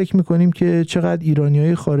اکثرا فکر میکنیم که چقدر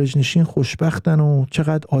ایرانیای خارج نشین خوشبختن و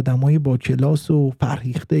چقدر آدمای با کلاس و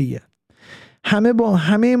فرهیخته ایه.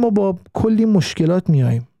 همه ما با کلی مشکلات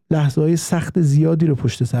میاییم، لحظه‌های سخت زیادی رو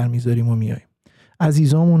پشت سر میذاریم و میاییم.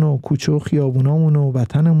 عزیزامون و کوچه و خیابونامون و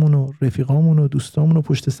وطنمون و رفیقامون و دوستامون رو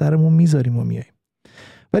پشت سرمون میذاریم و میاییم.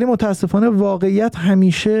 ولی متاسفانه واقعیت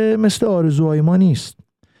همیشه مثل آرزوهای ما نیست.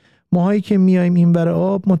 ماهایی که میایم این بر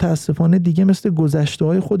آب متاسفانه دیگه مثل گذشته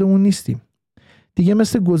های خودمون نیستیم. دیگه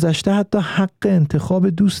مثل گذشته حتی حق انتخاب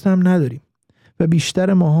دوستم نداریم و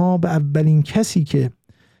بیشتر ماها به اولین کسی که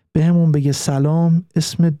به همون بگه سلام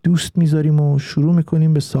اسم دوست میذاریم و شروع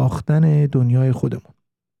میکنیم به ساختن دنیای خودمون.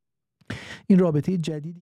 این رابطه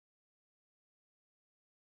جدیدی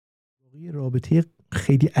رابطه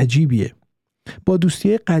خیلی عجیبیه. با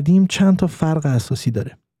دوستی قدیم چند تا فرق اساسی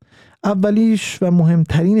داره. اولیش و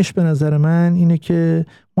مهمترینش به نظر من اینه که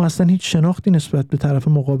ما اصلا هیچ شناختی نسبت به طرف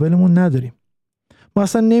مقابلمون نداریم. ما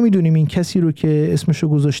اصلا نمیدونیم این کسی رو که اسمشو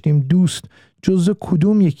گذاشتیم دوست جزء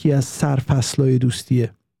کدوم یکی از سرفصلای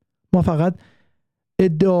دوستیه. ما فقط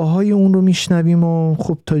ادعاهای اون رو میشنویم و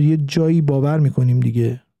خب تا یه جایی باور میکنیم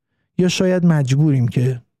دیگه، یا شاید مجبوریم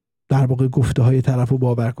که در واقع گفته های طرف رو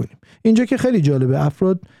باور کنیم. اینجا که خیلی جالبه،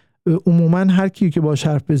 افراد عموما هر کی که باهاش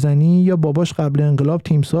حرف بزنی یا باباش قبل انقلاب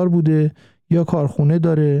تیمسار بوده یا کارخونه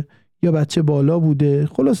داره یا بچه بالا بوده،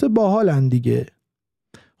 خلاصه باحالن دیگه.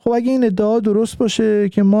 خب اگه این ادعا درست باشه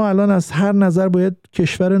که ما الان از هر نظر باید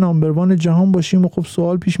کشور نامبروان جهان باشیم و خب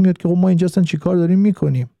سوال پیش میاد که خب ما اینجا اصلا چی کار داریم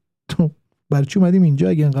میکنیم؟ تو برای چی اومدیم اینجا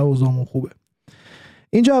اگه اینقدر اوضاعمون خوبه؟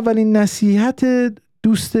 اینجا اولین نصیحت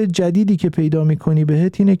دوست جدیدی که پیدا میکنی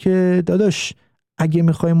بهت اینه که داداش اگه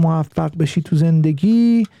میخوای موفق بشی تو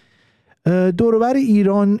زندگی دوربر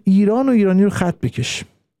ایران و ایرانی رو خط بکش.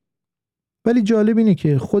 ولی جالب اینه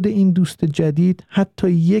که خود این دوست جدید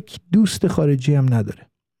حتی یک دوست خارجی هم نداره.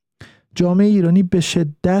 جامعه ایرانی به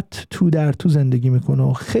شدت تو در تو زندگی میکنه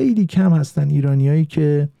و خیلی کم هستن ایرانیایی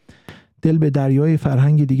که دل به دریای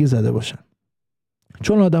فرهنگ دیگه زده باشن.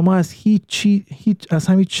 چون آدما از هیچ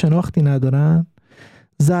شناختی ندارن،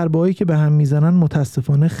 ضربه‌هایی که به هم میزنن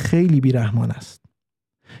متاسفانه خیلی بیرحمان است.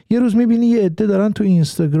 یه روز میبینی یه عده دارن تو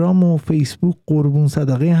اینستاگرام و فیسبوک قربون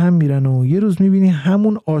صدقه هم میرن و یه روز میبینی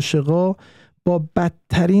همون عاشقا با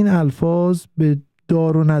بدترین الفاظ به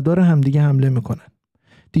دار و ندار همدیگه حمله میکنن.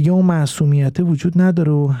 دیگه اون معصومیت وجود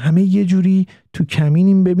نداره و همه یه جوری تو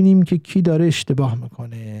کمینیم ببینیم که کی داره اشتباه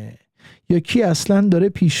میکنه یا کی اصلا داره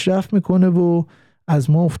پیشرفت میکنه و از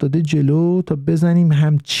ما افتاده جلو تا بزنیم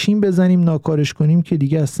همچین بزنیم ناکارش کنیم که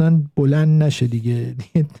دیگه اصلا بلند نشه دیگه.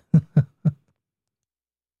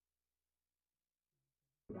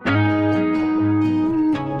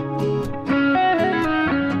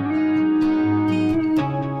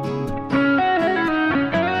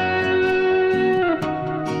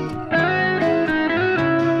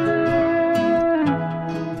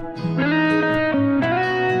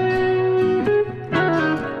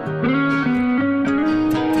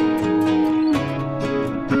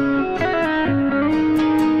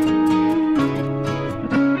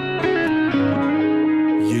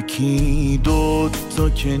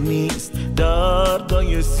 که نیست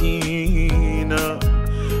دردای سینه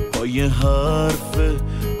با یه حرف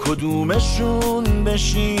کدومشون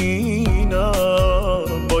بشینم،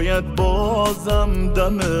 باید با میندازم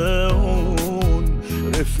دم اون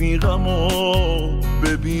رفیقمو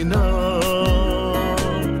ببینم.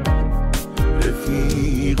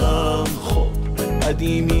 رفیقم خب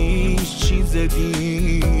قدیمیش چیز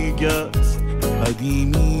دیگه است،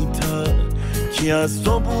 قدیمی تر کی از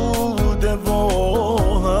تو بوده و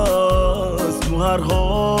هست. تو هر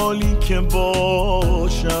حالی که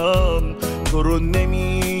باشم تو رو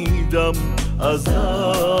نمیدم از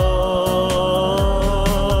عشق.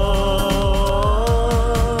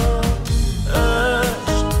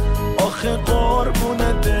 آخه قربون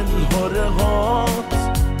دلهاره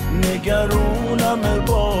هات نگرونم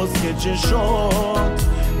باز که چشات،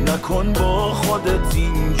 نکن با خودت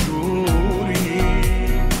اینجوری.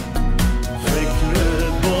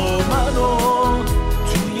 فکرت با منو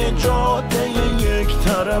توی جاده یک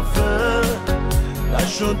طرفه،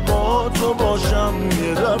 نشد با تو باشم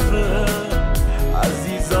یه دفعه.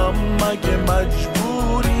 عزیزم مگه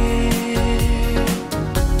مجبوری،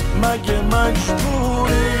 مگه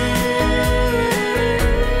مجبوری؟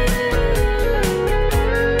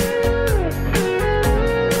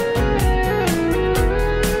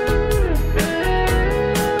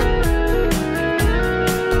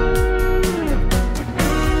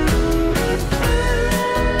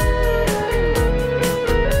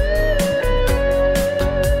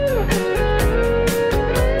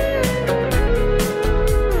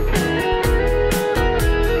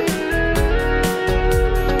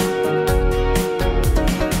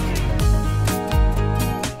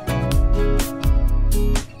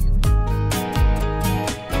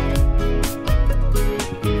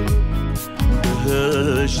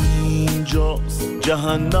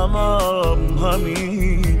 جهنمم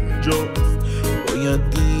همینجاست، باید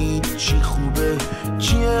دید چی خوبه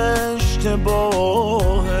چی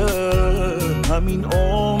اشتباهه. همین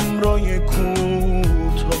عمرای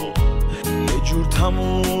کوتاه یه جور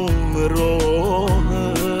تموم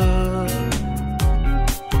راهه.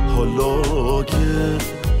 حالا که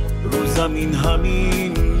رو زمین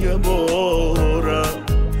همین یه بارم،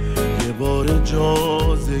 یه بار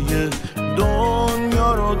اجازه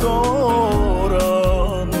دنیا رو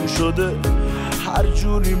دارم شده، هر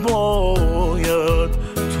جوری باید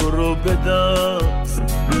تو رو به دست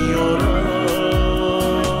بیارم.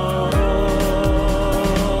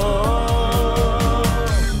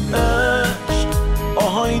 عشق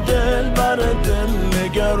آهای دل بر دل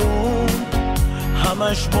نگرون،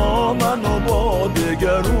 همش با من و با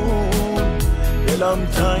دگرون. دلم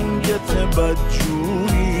تنگت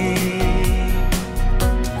بدجوری،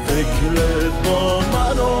 فکرت با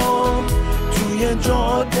منو توی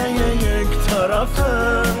جاده یک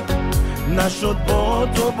طرفه، نشد با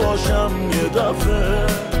تو باشم یه دفعه.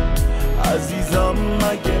 عزیزم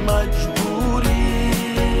مگه مجبوری،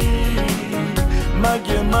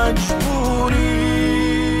 مگه مجبوری؟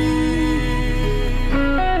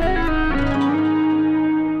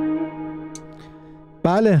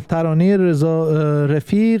 بله، ترانه رضا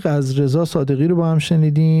رفیق از رضا صادقی رو با هم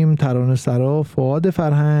شنیدیم. ترانه سرا فؤاد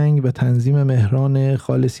فرهنگ به تنظیم مهران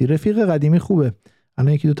خالصی. رفیق قدیمی خوبه.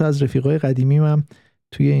 الان یکی دو تا از رفیقای قدیمیم هم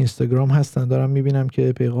توی اینستاگرام هستن، دارم میبینم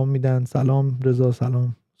که پیغام میدن. سلام رضا،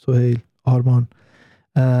 سلام سهیل، آرمان.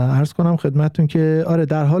 عرض کنم خدمتتون که آره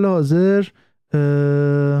در حال حاضر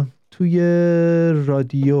توی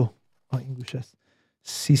رادیو این گوش است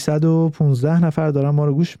 315 نفر دارن ما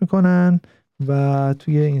رو گوش میکنن و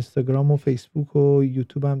توی اینستاگرام و فیسبوک و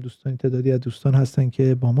یوتیوب هم دوستان تعدادی از دوستان هستن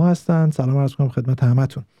که با ما هستن. سلام عرض کنم خدمت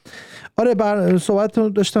همتون. آره صحبت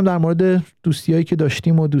داشتم در مورد دوستیایی که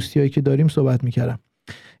داشتیم و دوستیایی که داریم صحبت میکردم.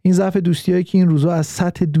 این ضعف دوستیایی که این روزا از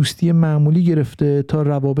سطح دوستی معمولی گرفته تا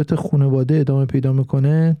روابط خانواده ادامه پیدا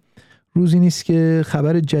میکنه، روزی نیست که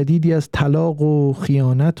خبر جدیدی از طلاق و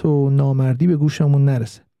خیانت و نامردی به گوشمون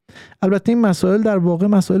نرسه. البته این مسائل در واقع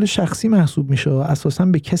مسائل شخصی محسوب میشه، اساساً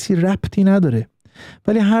به کسی ربطی نداره،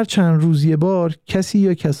 ولی هر چند روز یه بار کسی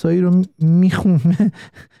یا کسایی رو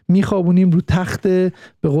میخوابونیم رو تخت به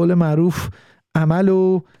قول معروف عمل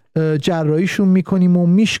و جراحیشون میکنیم و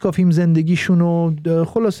میشکافیم زندگیشون و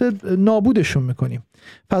خلاصه نابودشون میکنیم.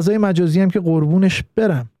 فضای مجازی هم که قربونش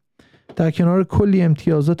برم در کنار کلی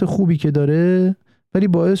امتیازات خوبی که داره، ولی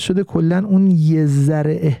باعث شده کلن اون یه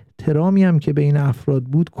ذره احترامی هم که بین افراد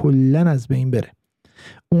بود کلن از بین بره.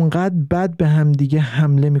 اونقدر بد به هم دیگه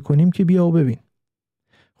حمله میکنیم که بیا و ببین.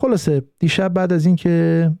 خلاصه دیشب بعد از این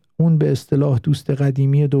که اون به اصطلاح دوست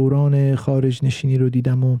قدیمی دوران خارج نشینی رو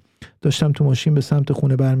دیدم و داشتم تو ماشین به سمت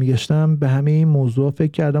خونه برمیگشتم، به همه این موضوع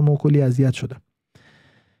فکر کردم و کلی اذیت شدم.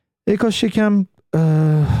 ای کاش شکم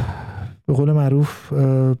به قول معروف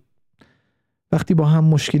وقتی با هم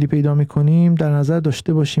مشکلی پیدا میکنیم در نظر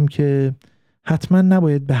داشته باشیم که حتما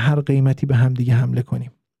نباید به هر قیمتی به هم دیگه حمله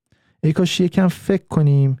کنیم. ای کاش یکم فکر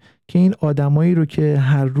کنیم که این آدمایی رو که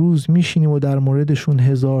هر روز میشینیم و در موردشون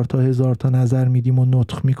هزار تا نظر میدیم و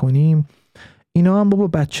نطق میکنیم، اینا هم بابا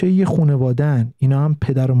بچه یه خانواده‌ان، اینا هم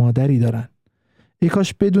پدر و مادری دارن. ای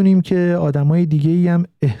کاش بدونیم که آدمای دیگه‌ای هم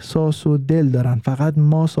احساس و دل دارن، فقط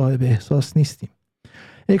ما صاحب احساس نیستیم.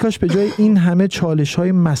 ای کاش به جای این همه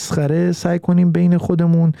چالش‌های مسخره سعی کنیم بین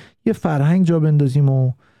خودمون یه فرهنگ جا بندازیم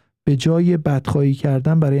و به جای بدخواهی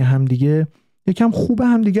کردن برای همدیگه یکم خوب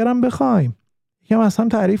همدیگه هم بخوایم، یکم از هم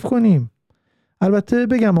تعریف کنیم. البته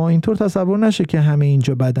بگم اینطور تصور نشه که همه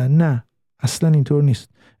اینجا بدن، نه اصلا اینطور نیست.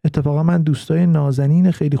 اتفاقا من دوستای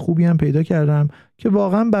نازنین خیلی خوبی هم پیدا کردم که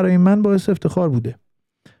واقعا برای من باعث افتخار بوده.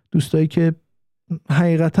 دوستایی که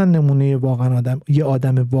حقیقتا نمونه واقعا یه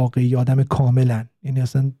آدم واقعی، آدم کاملن، یعنی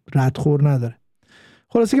اصلا ردخور نداره.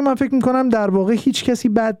 خلاصه که من فکر میکنم در واقع هیچ کسی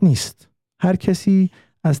بد نیست. هر کسی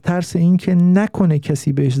از ترس این که نکنه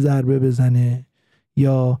کسی بهش ضربه بزنه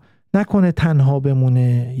یا نکنه تنها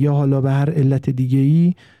بمونه یا حالا به هر علت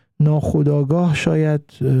دیگه‌ای ناخودآگاه شاید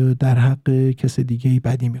در حق کس دیگه‌ای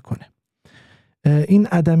بدی میکنه. این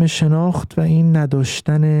عدم شناخت و این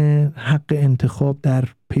نداشتن حق انتخاب در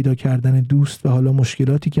پیدا کردن دوست و حالا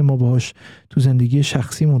مشکلاتی که ما باهاش تو زندگی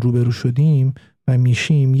شخصیمون روبرو شدیم و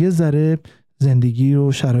میشیم یه ذره زندگی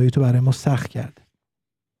رو شرایط رو برای ما سخت کرده.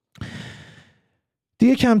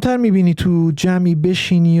 دیگه کمتر میبینی تو جمعی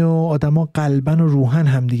بشینی و آدما قلبن و روحن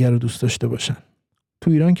همدیگر رو دوست داشته باشن.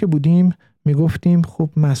 تو ایران که بودیم میگفتیم خب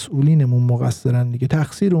مسئولینمون مقصرن دیگه،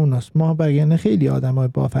 تقصیر اوناست، ما بگنه خیلی آدمای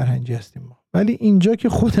با فرهنگی هستیم ما. ولی اینجا که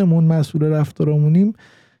خودمون مسئول رفتارمونیم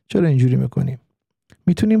چرا اینجوری میکنیم؟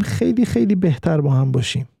 میتونیم خیلی خیلی بهتر با هم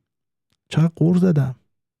باشیم. چقدر غر زدم،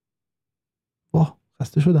 واه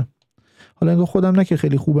خسته شدم. حالا انگار خودم نه که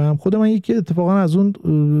خیلی خوبم، خودم من یکی اتفاقا از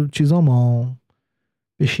اون چیزا ما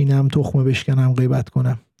بشینم تخمه بشکنم غیبت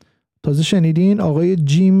کنم. تازه شنیدین آقای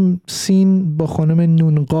جیم سین با خانم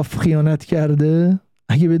نونقاف خیانت کرده؟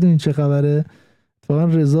 اگه بدونین چه خبره. اتفاقا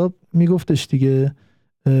رضا میگفتش دیگه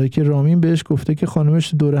که رامین بهش گفته که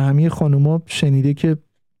خانمش دور همی خانوما شنیده که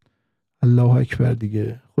الله اکبر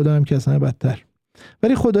دیگه، خدا هم که اصلا بدتر.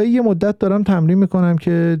 ولی خدایی یه مدت دارم تمرین میکنم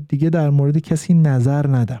که دیگه در مورد کسی نظر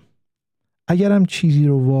ندم. اگرم چیزی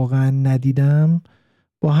رو واقعا ندیدم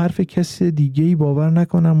با حرف کسی دیگه‌ای باور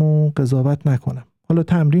نکنم و قضاوت نکنم. حالا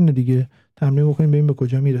تمرین دیگه، تمرین بکنیم ببینیم به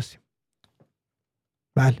کجا میرسیم.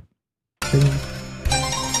 بله بریم.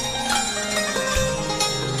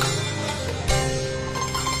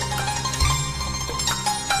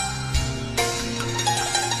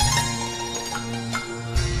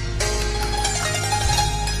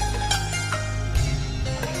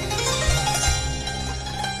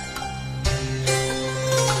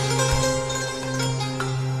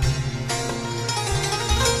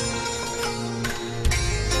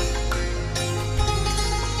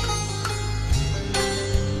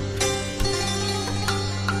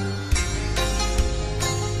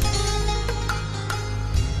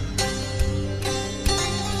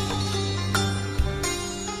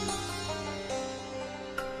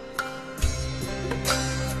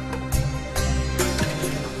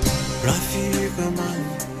 رفیق من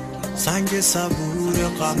سنگ صبور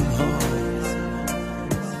غم‌ها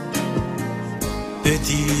به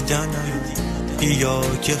دیدنم یا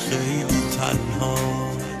که خیلی تنها،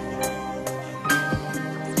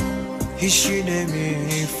 هیچی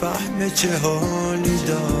نمیفهمه چه حالی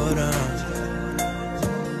دارم،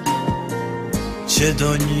 چه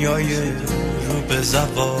دنیای رو به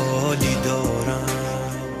زوالی دارم.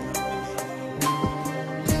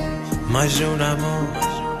 مجنونم و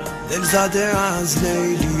دل زده از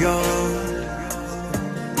لیلیا،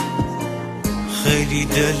 خیلی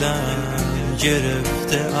دلم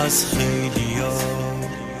گرفته از خیلیا،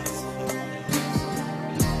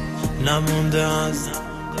 نمونده از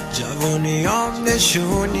جوانیام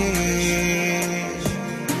نشونی،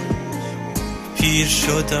 پیر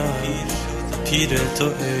شدم پیر تو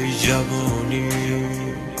ای جوانی،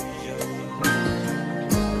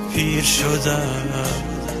 پیر شدم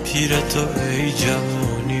پیر تو ای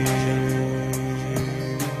جوانی.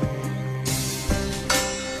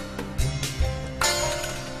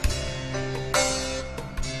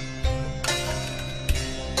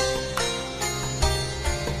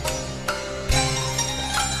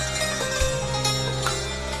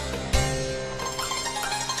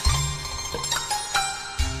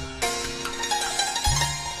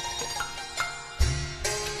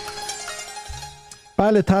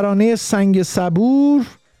 بله، ترانه سنگ صبور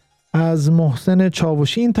از محسن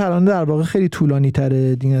چاوشی. این ترانه در واقع خیلی طولانی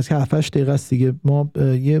تره دیگه، از که 7-8 دقیقه است دیگه. ما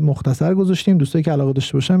یه مختصر گذاشتیم، دوستایی که علاقه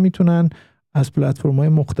داشته باشن میتونن از پلتفرم‌های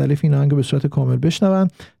مختلف این آهنگ به صورت کامل بشنون.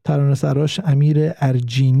 ترانه‌سراش امیر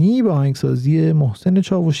ارجینی با آهنگسازی محسن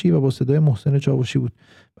چاوشی و با صدای محسن چاوشی بود.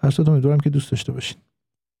 به هر صورت امیدوارم که دوست داشته باشین.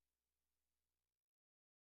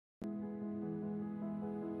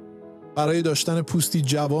 برای داشتن پوستی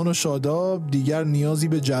جوان و شاداب دیگر نیازی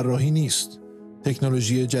به جراحی نیست.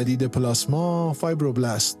 تکنولوژی جدید پلاسما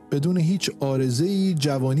فایبروبلاست بدون هیچ عارضه‌ای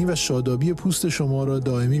جوانی و شادابی پوست شما را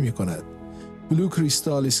دائمی می‌کند. بلو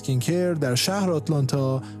کریستال اسکین کیر در شهر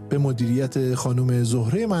آتلانتا به مدیریت خانم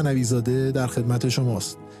زهره معنوی‌زاده در خدمت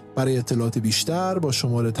شماست. برای اطلاعات بیشتر با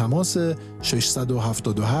شماره تماس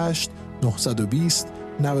 678 920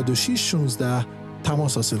 9616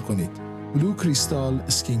 تماس حاصل کنید. بلو کریستال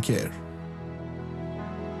اسکین کیر.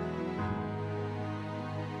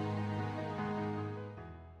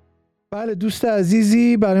 بله دوست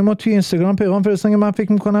عزیزی برای ما توی اینستاگرام پیغام فرستادن که من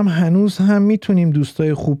فکر میکنم هنوز هم میتونیم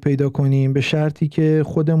دوستای خوب پیدا کنیم به شرطی که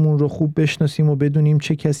خودمون رو خوب بشناسیم و بدونیم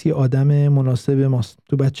چه کسی آدم مناسب ماست.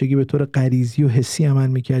 تو بچگی به طور غریزی و حسی عمل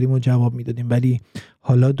میکردیم و جواب میدادیم، ولی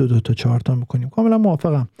حالا 2 تا 4 تا میکنیم. کاملا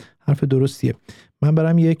موافقم، حرف درستیه. من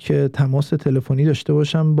برام یک تماس تلفنی داشته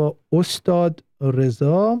باشم با استاد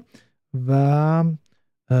رضا و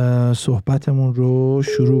صحبتمون رو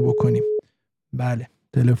شروع بکنیم. بله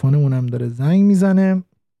تلفنمون هم داره زنگ میزنه.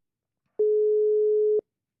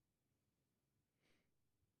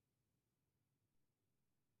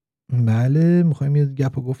 بله میخوایم یه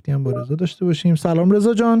گپ و گفتی هم با رضا داشته باشیم. سلام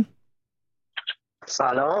رضا جان.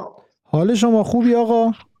 سلام. حال شما خوبی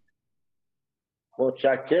آقا؟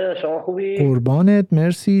 متشکرم، شما خوبی؟ قربانت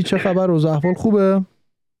مرسی. چه خبر؟ اوضاع احوال خوبه؟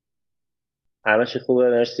 همه چی خوبه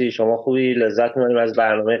مرسی. شما خوبی؟ لذت می‌بریم از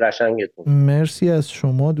برنامه قشنگتون. مرسی از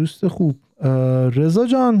شما دوست خوب. رضا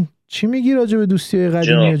جان چی میگی راجع به دوستی‌های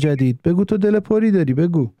قدیمی و جدید؟ بگو تو دل پری داری،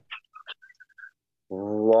 بگو.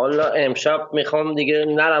 والا امشب میخوام دیگه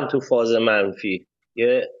نرم تو فاز منفی.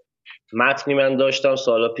 یه متنی من داشتم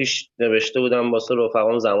سالا پیش نوشته بودم واسه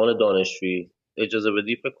رفقام زمان دانشجویی. اجازه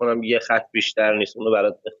بدی فکر کنم یه خط بیشتر نیست، اونو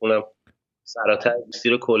برات بخونم. سراتر دوستی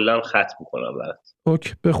رو کلا ختم میکنم برات.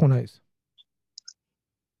 اوکی بخون عزیز.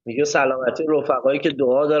 میگه سلامتی رفقایی که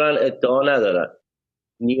دعا دارن ادعا ندارن،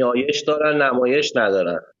 نیایش دارن نمایش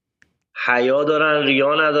ندارن، حیا دارن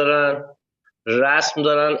ریا ندارن، رسم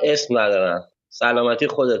دارن اسم ندارن. سلامتی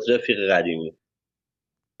خودت رفیق قدیمی.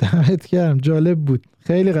 دمت گرم، جالب بود،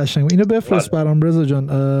 خیلی قشنگ بود. اینو بفرست برام رضا جان.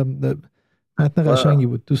 متن قشنگی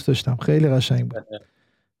بود، دوست داشتم، خیلی قشنگ بود.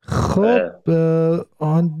 خب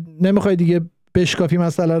نمیخوای دیگه بشکافی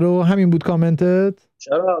مسئله رو؟ همین بود کامنتت؟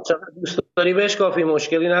 چرا دوست داری بشکافی؟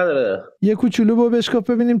 مشکلی نداره. یه کوچولو با بشکاف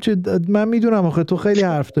ببینیم چه. من میدونم آخه تو خیلی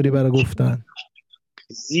حرف داری برای گفتن.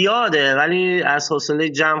 زیاده ولی از حوصله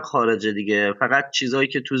جمع خارجه دیگه. فقط چیزایی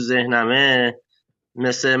که تو ذهنمه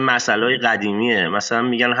مثل مسائل قدیمیه. مثلا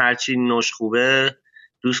میگن هرچی نوش خوبه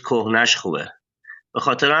دوست کهنش خوبه. به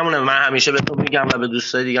خاطر همونه من همیشه به تو میگم و به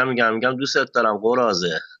دوستای دیگه میگم دوستت دارم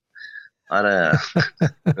قرازه. آره.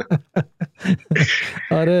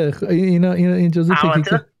 آره این جزء تکنیک.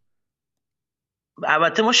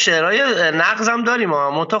 البته ما شعرهای نقضم داریم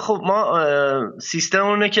منتها خب ما سیستم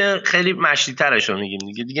اونه که خیلی مشتی ترشو میگیم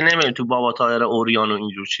دیگه نمیریم تو بابا طاهر اوریان و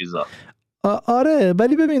اینجور چیزا. آره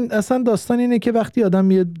ولی ببین اصلا داستان اینه که وقتی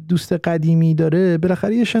آدم یه دوست قدیمی داره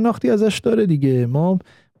بالاخره یه شناختی ازش داره دیگه. ما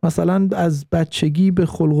مثلا از بچگی به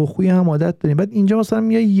خلق و خوی هم عادت داریم، بعد اینجا مثلا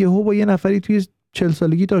میای یهو با یه نفری توی 40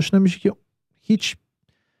 سالگی آشنا میشی که هیچ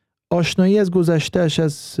آشنایی از گذشتهش،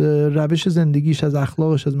 از روش زندگیش، از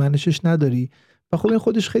اخلاقش، از منشش نداری و خب این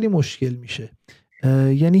خودش خیلی مشکل میشه.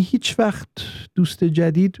 یعنی هیچ وقت دوست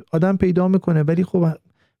جدید آدم پیدا میکنه ولی خب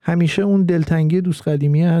همیشه اون دلتنگی دوست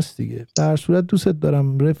قدیمیه هست دیگه. در صورت دوستت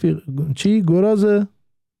دارم رفیق. چی؟ گرازه؟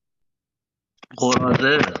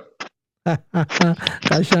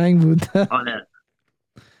 قشنگ بود.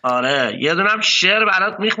 آره یه دونم شعر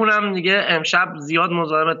برات میخونم دیگه امشب زیاد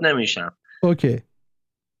مزاحمت نمیشم. اوکی.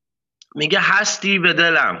 میگه هستی به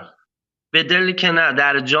دلم، به دل که نه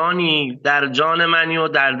در جانی، در جان منی و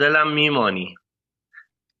در دلم میمانی.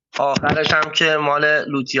 آخرش هم که مال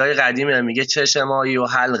لوتیای قدیمه، میگه چشم مایی و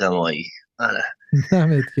حلق مایی. آره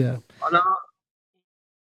دمت گرم. حالا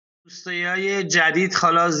دوستایی جدید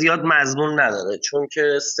حالا زیاد مضمون نداره چون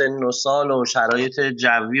که سن و سال و شرایط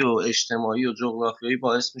جوی و اجتماعی و جغرافیایی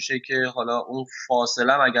باعث میشه که حالا اون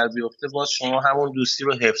فاصله اگر بیفته باز شما همون دوستی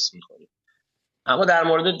رو حفظ میکنید. اما در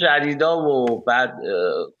مورد جدیدا و بعد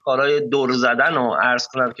کارهای دور زدن و عرض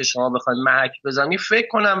کنم که شما بخواید محک بزنی فکر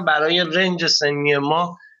کنم برای رنج سنی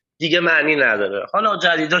ما دیگه معنی نداره. حالا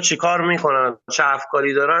جدیدا چی کار میکنن چه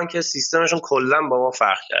افکاری دارن که سیستمشون کلا با ما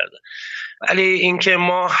فرق کرده، ولی اینکه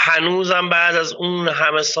ما هنوزم بعد از اون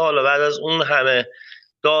همه سال و بعد از اون همه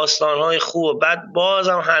داستانهای خوب. بعد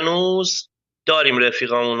بازم هنوز داریم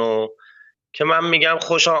رفیقامونو که من میگم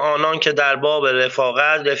خوشا آنان که در باب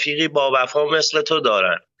رفاقت رفیقی با وفا مثل تو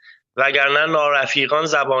دارن، وگرنه نارفیقان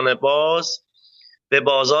زبان باز به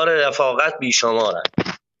بازار رفاقت بیشمارن.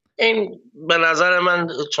 این به نظر من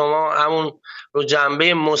شما همون رو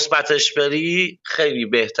جنبه مثبتش بری خیلی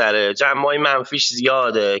بهتره. جنبه‌های منفیش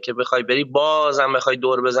زیاده که بخوای بری بازم بخوای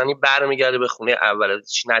دور بزنی برمیگرده به خونه اول،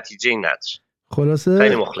 نتیجه نداره. خلاصه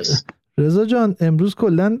خیلی مخلص. رضا جان امروز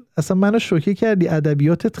کلا اصلا منو شوکه کردی،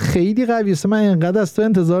 ادبیاتت خیلی قویه، اصلا من اینقدر از تو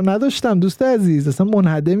انتظار نداشتم دوست عزیز، اصلا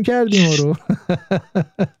منهدم کردی ما رو.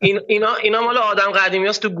 اینا مال آدم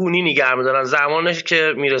قدیمیاست، تو گونی نگه می‌دارن، زمانش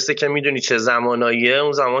که میرسه که میدونی چه زماناییه،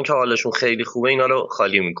 اون زمان که حالشون خیلی خوبه اینا رو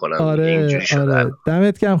خالی میکنن. آره آره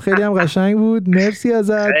دمت گرم، خیلی هم قشنگ بود، مرسی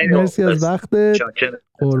ازت، مرسی از وقتت،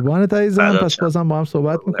 قربانت عزیزم. پس بازم با هم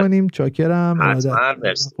صحبت میکنیم. چاکرم،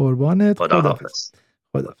 ارادت، قربانت، خداحافظ.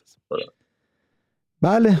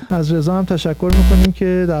 بله از رضا هم تشکر میکنیم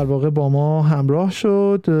که در واقع با ما همراه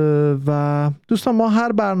شد و دوستان ما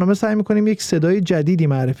هر برنامه سعی میکنیم یک صدای جدیدی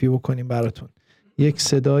معرفی بکنیم براتون، یک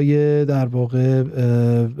صدای در واقع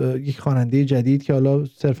یک خواننده جدید که حالا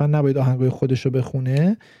صرفا نباید آهنگای خودش رو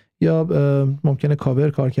بخونه یا ممکنه کاور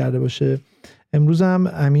کار کرده باشه. امروز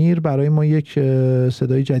هم امیر برای ما یک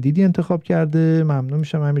صدای جدیدی انتخاب کرده. ممنون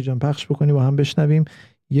میشم امیر جان پخش بکنی با هم بشنویم.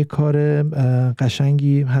 یک کار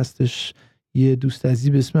قشنگی هستش، یه دوست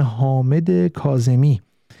عزیز به اسم حامد کاظمی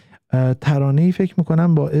ترانه‌ای فکر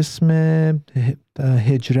میکنم با اسم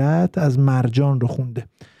هجرت از مرجان رو خونده.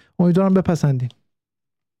 امیدوارم بپسندین.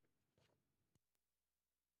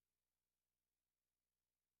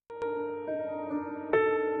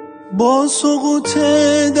 با سقوط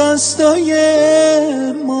دستای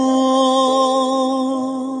ما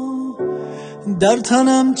در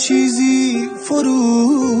تنم چیزی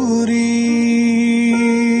فرو ریخت،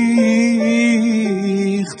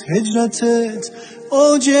 هجرتت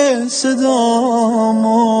اوج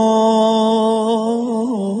صدامو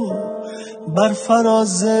بر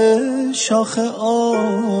فراز شاخ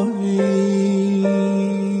آویخت.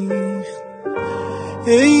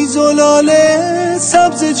 ای زلال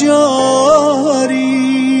سبز جاری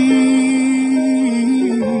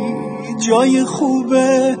جای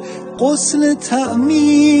خوبه غسل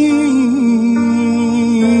تعمید،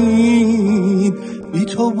 بی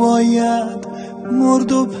تو باید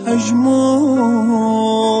مرد و پژمرد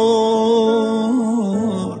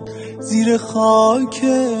زیر خاک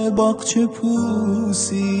باغچه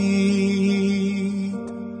پوسید.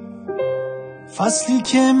 فصلی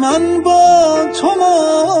که من با تو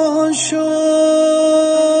مان شد،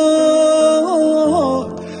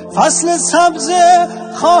 فصل سبز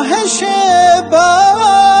خواهش برگ،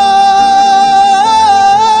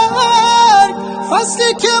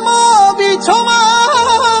 فصلی که ما بی تو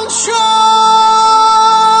من شد،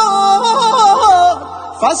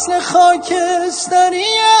 فصل خاکستری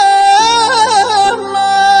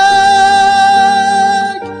مرگ.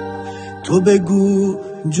 تو بگو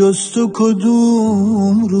جز تو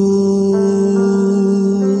کدوم رود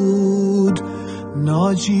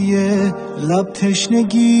ناجی لب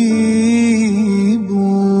تشنگی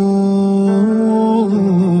بود،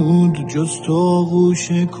 جز تو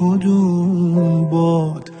آغوش کدوم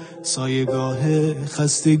باد سایگاه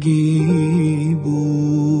خستگی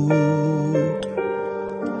بود.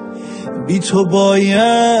 بی تو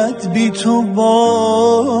باید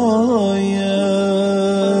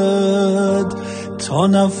تا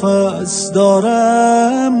نفس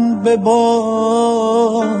دارم ببارم،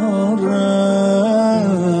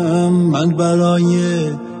 من برای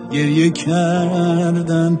گریه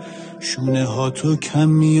کردن شونه ها تو کم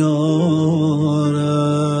میارم.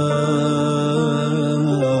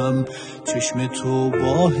 چشم تو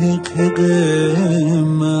با حقیق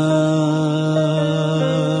من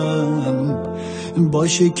با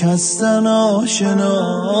شکستن آشنا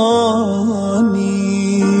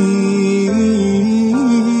نیست.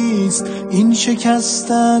 این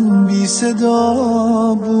شکستن بی صدا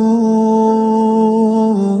بود،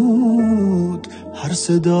 هر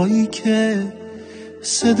صدایی که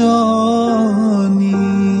صدا نیست.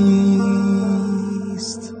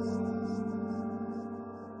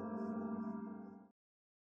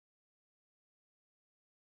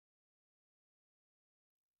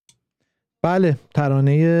 بله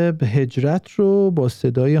ترانه هجرت رو با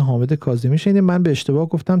صدای حامد کاظمی شنیدیم. من به اشتباه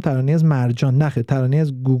گفتم ترانه از مرجان، نخیر ترانه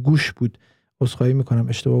از گوگوش بود، عذرخواهی میکنم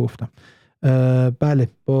اشتباه گفتم. بله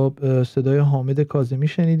با صدای حامد کاظمی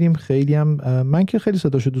شنیدیم. خیلی هم من که خیلی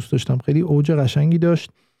صداشو دوست داشتم، خیلی اوج قشنگی داشت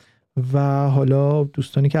و حالا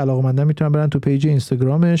دوستانی که علاقه‌مندن میتونن برن تو پیج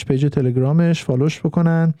اینستاگرامش، پیج تلگرامش فالوش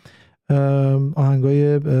بکنن.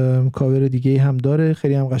 آهنگای کاور دیگه هم داره،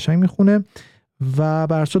 خیلی هم قشنگ میخونه و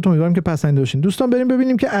به هر صورت امیدوارم که پسندیده باشین. دوستان بریم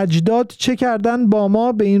ببینیم که اجداد چه کردن با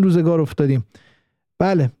ما به این روزگار افتادیم.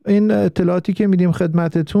 بله، این اطلاعاتی که میدیم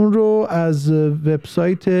خدمتتون رو از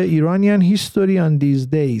وبسایت Iranian History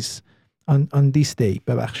on this day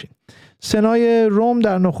ببخشید. سنای روم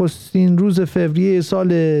در نخستین روز فوریه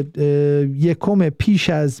سال 1 پیش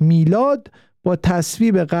از میلاد با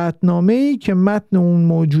تصویب قطعنامه‌ای که متن اون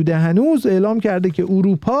موجوده هنوز اعلام کرده که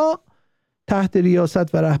اروپا تحت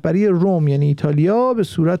ریاست و رهبری روم یعنی ایتالیا به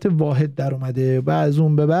صورت واحد در اومده و از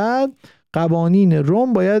اون به بعد قوانین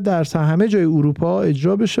روم باید در همه جای اروپا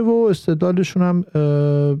اجرا بشه و استدلالشون هم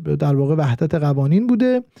در واقع وحدت قوانین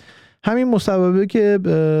بوده. همین مسببه که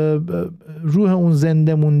روح اون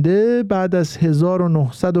زنده مونده بعد از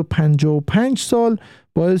 1955 سال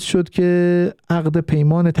باعث شد که عقد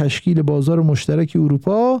پیمان تشکیل بازار مشترک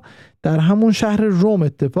اروپا در همون شهر روم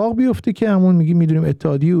اتفاق بیفته که همون میدونیم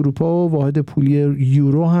اتحادیه اروپا و واحد پولی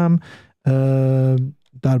یورو هم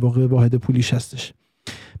در واقع واحد پولیش هستش.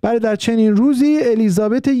 برای در چنین روزی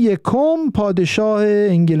الیزابت یکم پادشاه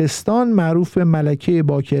انگلستان معروف ملکه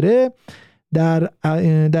باکره در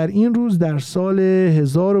این روز در سال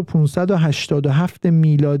 1587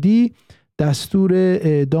 میلادی دستور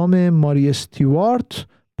اعدام ماری استیوارت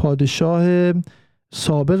پادشاه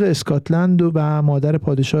سابق اسکاتلند و مادر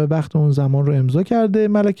پادشاه وقت اون زمان رو امضا کرده.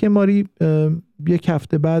 ملکه ماری یک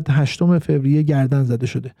هفته بعد 8 فوریه گردن زده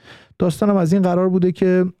شده. داستانم از این قرار بوده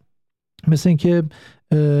که مثل این که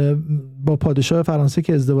با پادشاه فرانسه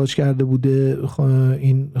که ازدواج کرده بوده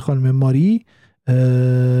این خانم ماری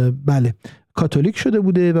بله کاتولیک شده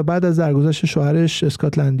بوده و بعد از درگذشت شوهرش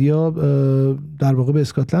اسکاتلندیا در واقع به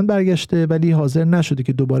اسکاتلند برگشته ولی حاضر نشده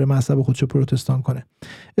که دوباره مذهب خودشو پروتستان کنه.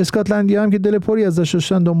 اسکاتلندیا هم که دل پری ازش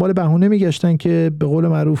داشتن دنبال بهونه میگشتن که به قول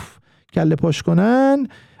معروف کله پاش کنن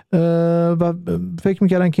و فکر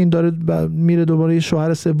میکردن که این داره میره دوباره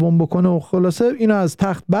شوهر سوم بکنه و خلاصه اینو از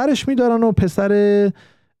تخت برش میدارن و پسر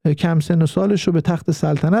کم سن و سالش رو به تخت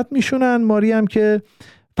سلطنت میشونن. ماری هم که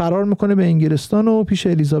فرار میکنه به انگلستان و پیش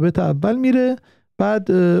الیزابت اول میره،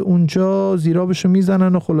 بعد اونجا زیرابشو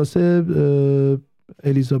میزنن و خلاصه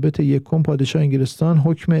الیزابت یکم پادشاه انگلستان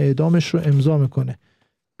حکم اعدامش رو امضا میکنه.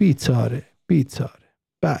 بیچاره.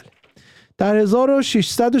 بله، در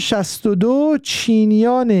 1662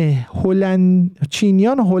 چینیان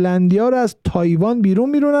هلندیا رو از تایوان بیرون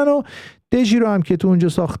میرونن و دژی رو هم که تو اونجا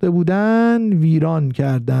ساخته بودن ویران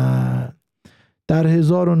کردن. در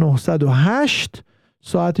 1908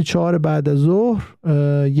 ساعت 4 بعد از ظهر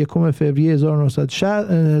 1 فوریه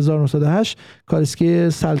 1908 کالسکه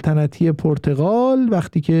سلطنتی پرتغال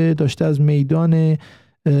وقتی که داشته از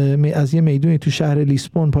یه میدونی تو شهر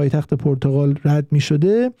لیسبون پایتخت پرتغال رد می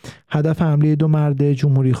شده هدف حمله 2 مرد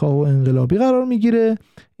جمهوریخواه و انقلابی قرار می گیره.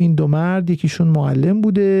 این 2 مرد یکیشون معلم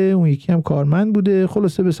بوده اون یکی هم کارمند بوده.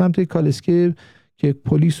 خلاصه به سمت کالسکه که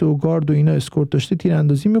پلیس و گارد و اینا اسکورت داشته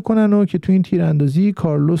تیراندازی میکنن و که تو این تیراندازی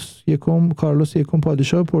کارلوس یکم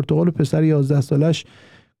پادشاه پرتغال و پسر 11 سالش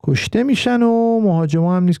کشته میشن و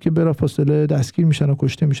مهاجما هم نیست که بلافاصله دستگیر میشن و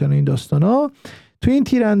کشته میشن. این داستانا تو این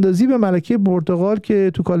تیراندازی به ملکه پرتغال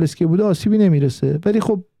که تو کالسکه بوده آسیبی نمیرسه ولی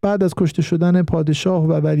خب بعد از کشته شدن پادشاه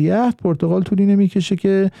و ولیعهد پرتغال طولی نمیکشه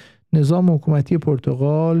که نظام حکومتی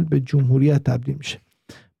پرتغال به جمهوریت تبدیل میشه.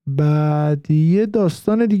 بعد یه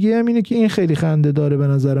داستان دیگه هم اینه که این خیلی خنده داره به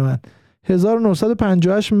نظر من.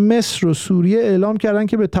 1958 مصر و سوریه اعلام کردن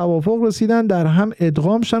که به توافق رسیدن در هم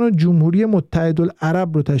ادغام شن و جمهوری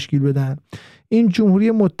متحدالعرب رو تشکیل بدن. این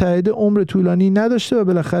جمهوری متحده عمر طولانی نداشته و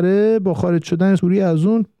بالاخره با خارج شدن سوریه از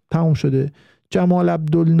اون تموم شده. جمال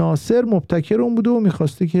عبدالناصر مبتکر اون بوده و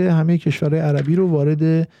میخواسته که همه کشورهای عربی رو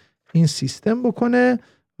وارد این سیستم بکنه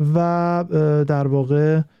و در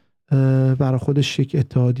واقع برای خودش یک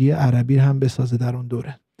اتحادیه عربی هم بسازه در اون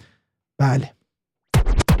دوره. بله.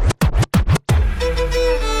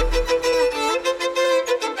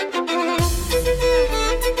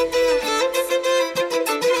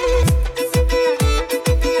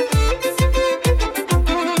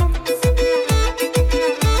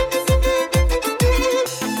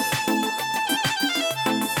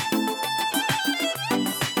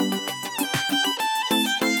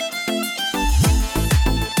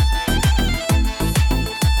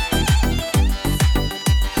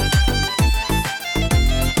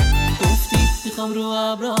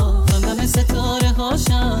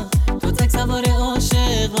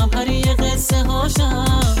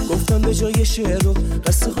 گفتم به جای شعر و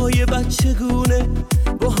قصه های بچگونه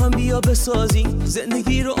با هم بیا بسازی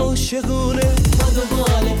زندگی رو عاشقونه. با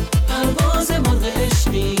دنبال پرواز مرغ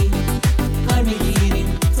عشقی پر میگیریم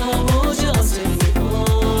تا موج آسمونی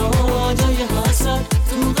جای حسرت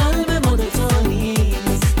تو قلب ما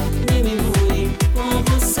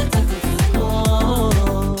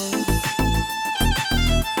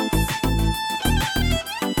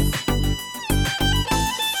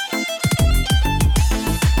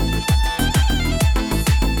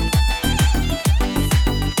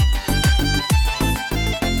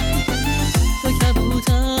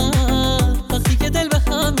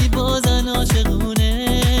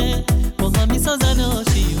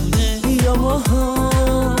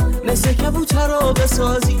بیا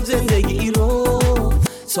بسازیم زندگی رو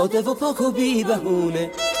ساده و پاک و بی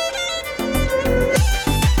بهونه.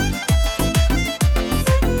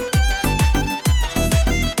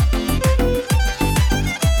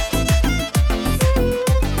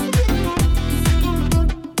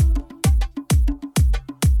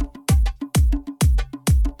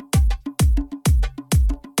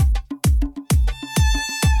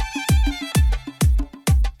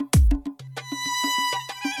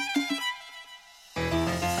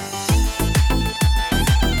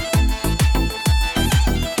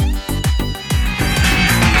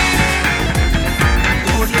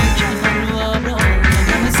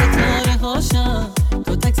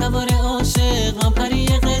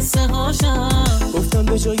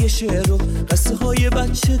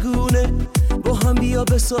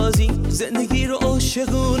 بسازیم زندگی رو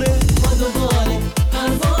عاشقونه. ما دوباره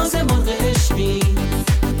پرواز مرغ عشقی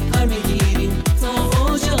پر میگیریم تا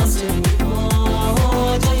اوج آسمون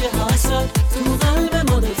ها. جای حسرت تو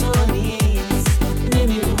قلب ما دوتا نیست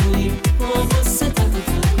نمیمونیم با غصه تک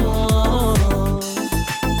تنها.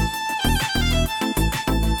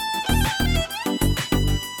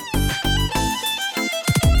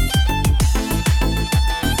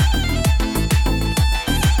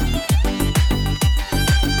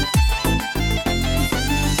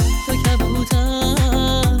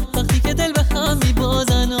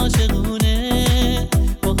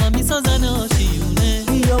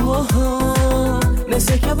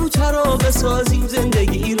 بسازیم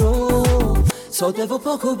زندگی رو ساده و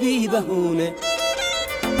پاک و بی بهونه.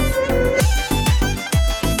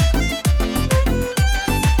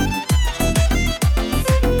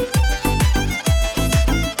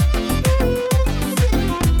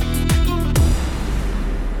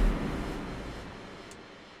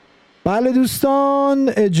 بله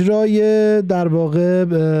دوستان، اجرای در واقع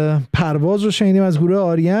پرواز رو شنیدیم از گروه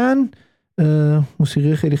آریان.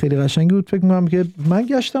 موسیقی خیلی خیلی قشنگی بود. فکر می‌کنم که من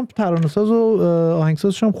گشتم ترانه‌ساز و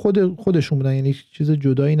آهنگسازش هم خودشون بودن، یعنی چیز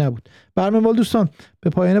جدایی نبود. برنامه دوستان به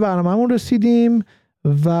پایان برنامه‌مون رسیدیم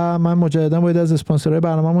و من مجددا باید از اسپانسرهای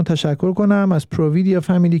برنامه‌مون تشکر کنم، از پروویدیا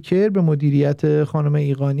فامیلی کیر به مدیریت خانم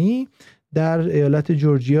ایقانی در ایالت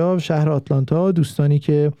جورجیا شهر آتلانتا. دوستانی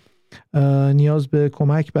که نیاز به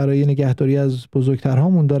کمک برای نگهداری از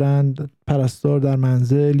بزرگترهامون دارند، پرستار در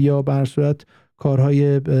منزل یا به هر صورت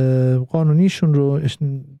کارهای قانونیشون رو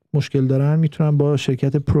مشکل دارن، میتونن با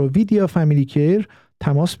شرکت پروویدیا فامیلی کیر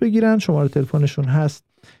تماس بگیرن. شماره تلفنشون هست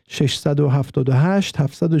 678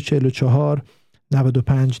 744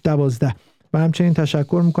 9512 و همچنین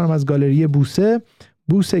تشکر میکنم از گالری بوسه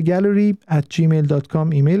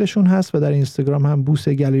gallery@gmail.com ایمیلشون هست و در اینستاگرام هم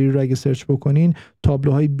بوسه گالری رو اگه سرچ بکنین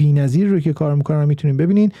تابلوهای بی‌نظیر رو که کار میکنن میتونین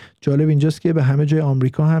ببینین. جالب اینجاست که به همه جای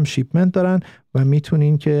آمریکا هم شیپمنت دارن و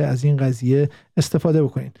میتونین که از این قضیه استفاده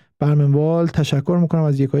بکنین. برمنوال تشکر میکنم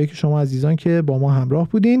از یکایی که شما عزیزان که با ما همراه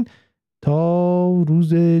بودین. تا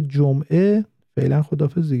روز جمعه فعلا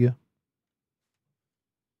خداحافظ دیگه.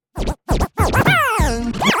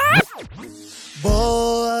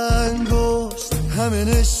 با انگشت همه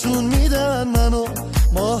نشون میدن منو،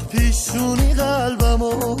 ماه پیشونی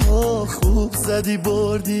قلبمو خوب زدی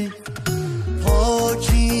بردی،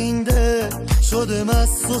 پاکینده شده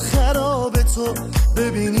مست و خراب تو،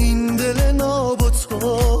 ببین این دل ناب تو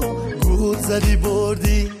گول زدی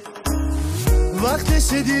بردی.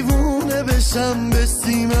 وقتشه دیوونه بشم به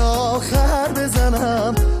سیم آخر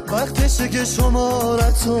بزنم، وقتشه که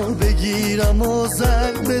شمارتو بگیرم و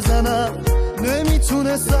زنگ بزنم.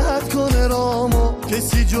 نمیتونه سد کنه رامو،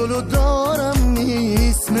 کسی جلو دارم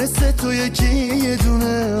نیست، مثل تو یکی یه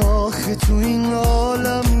دونه آخه تو این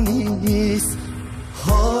عالم نیست.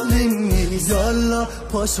 حالی نیست یالا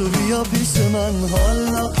پاشو بیا پیش من،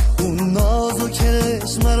 حالا اون ناز و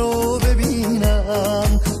کرشم رو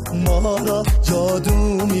ببینم، ما را جادو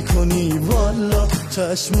میکنی والا،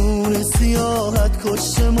 چشمون سیاحت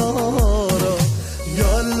کش ما را.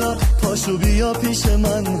 یالا پاشو بیا پیش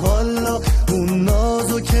من، حالا اون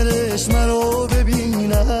ناز و کرشم رو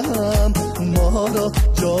ببینم، ما را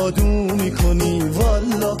جادو میکنی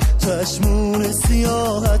والا، چشمون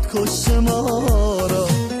سیاحت کش ما را.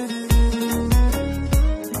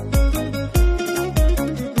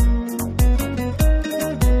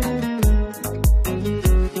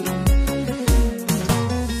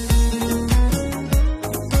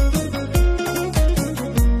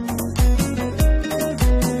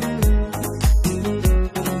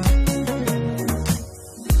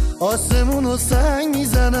 آسمونو سنگ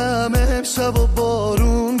میزنم امشب و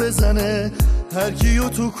بارون بزنه، هر کیو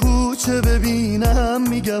تو کوچه ببینم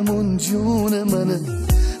میگم اون جون منه.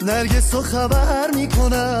 نرگسو خبر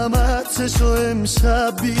میکنم عطرشو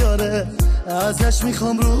امشب بیاره، ازش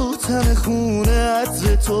میخوام رو تن خونه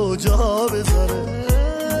عطر تو جا بذاره.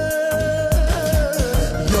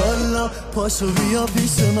 یالا پاشو بیا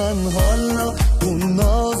پیش من حالا، اون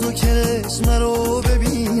ناز و کرشم رو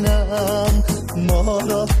ببینم، ما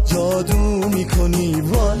را جادو میکنی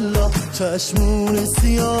والا، چشمون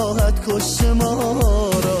سیاحت کش ما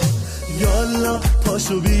را. یالا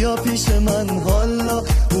پاشو بیا پیش من حالا،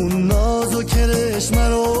 اون ناز و کرشم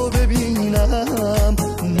رو ببینم،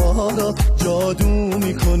 ما را جادو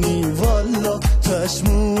میکنی والا،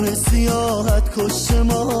 چشمون سیاحت کش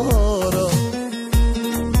ما را.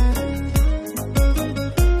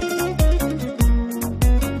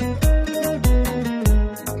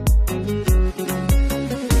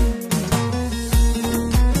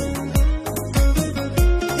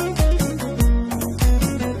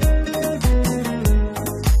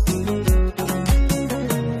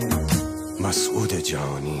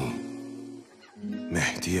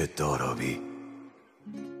 مهدی دارابی،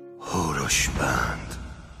 هوروش بند.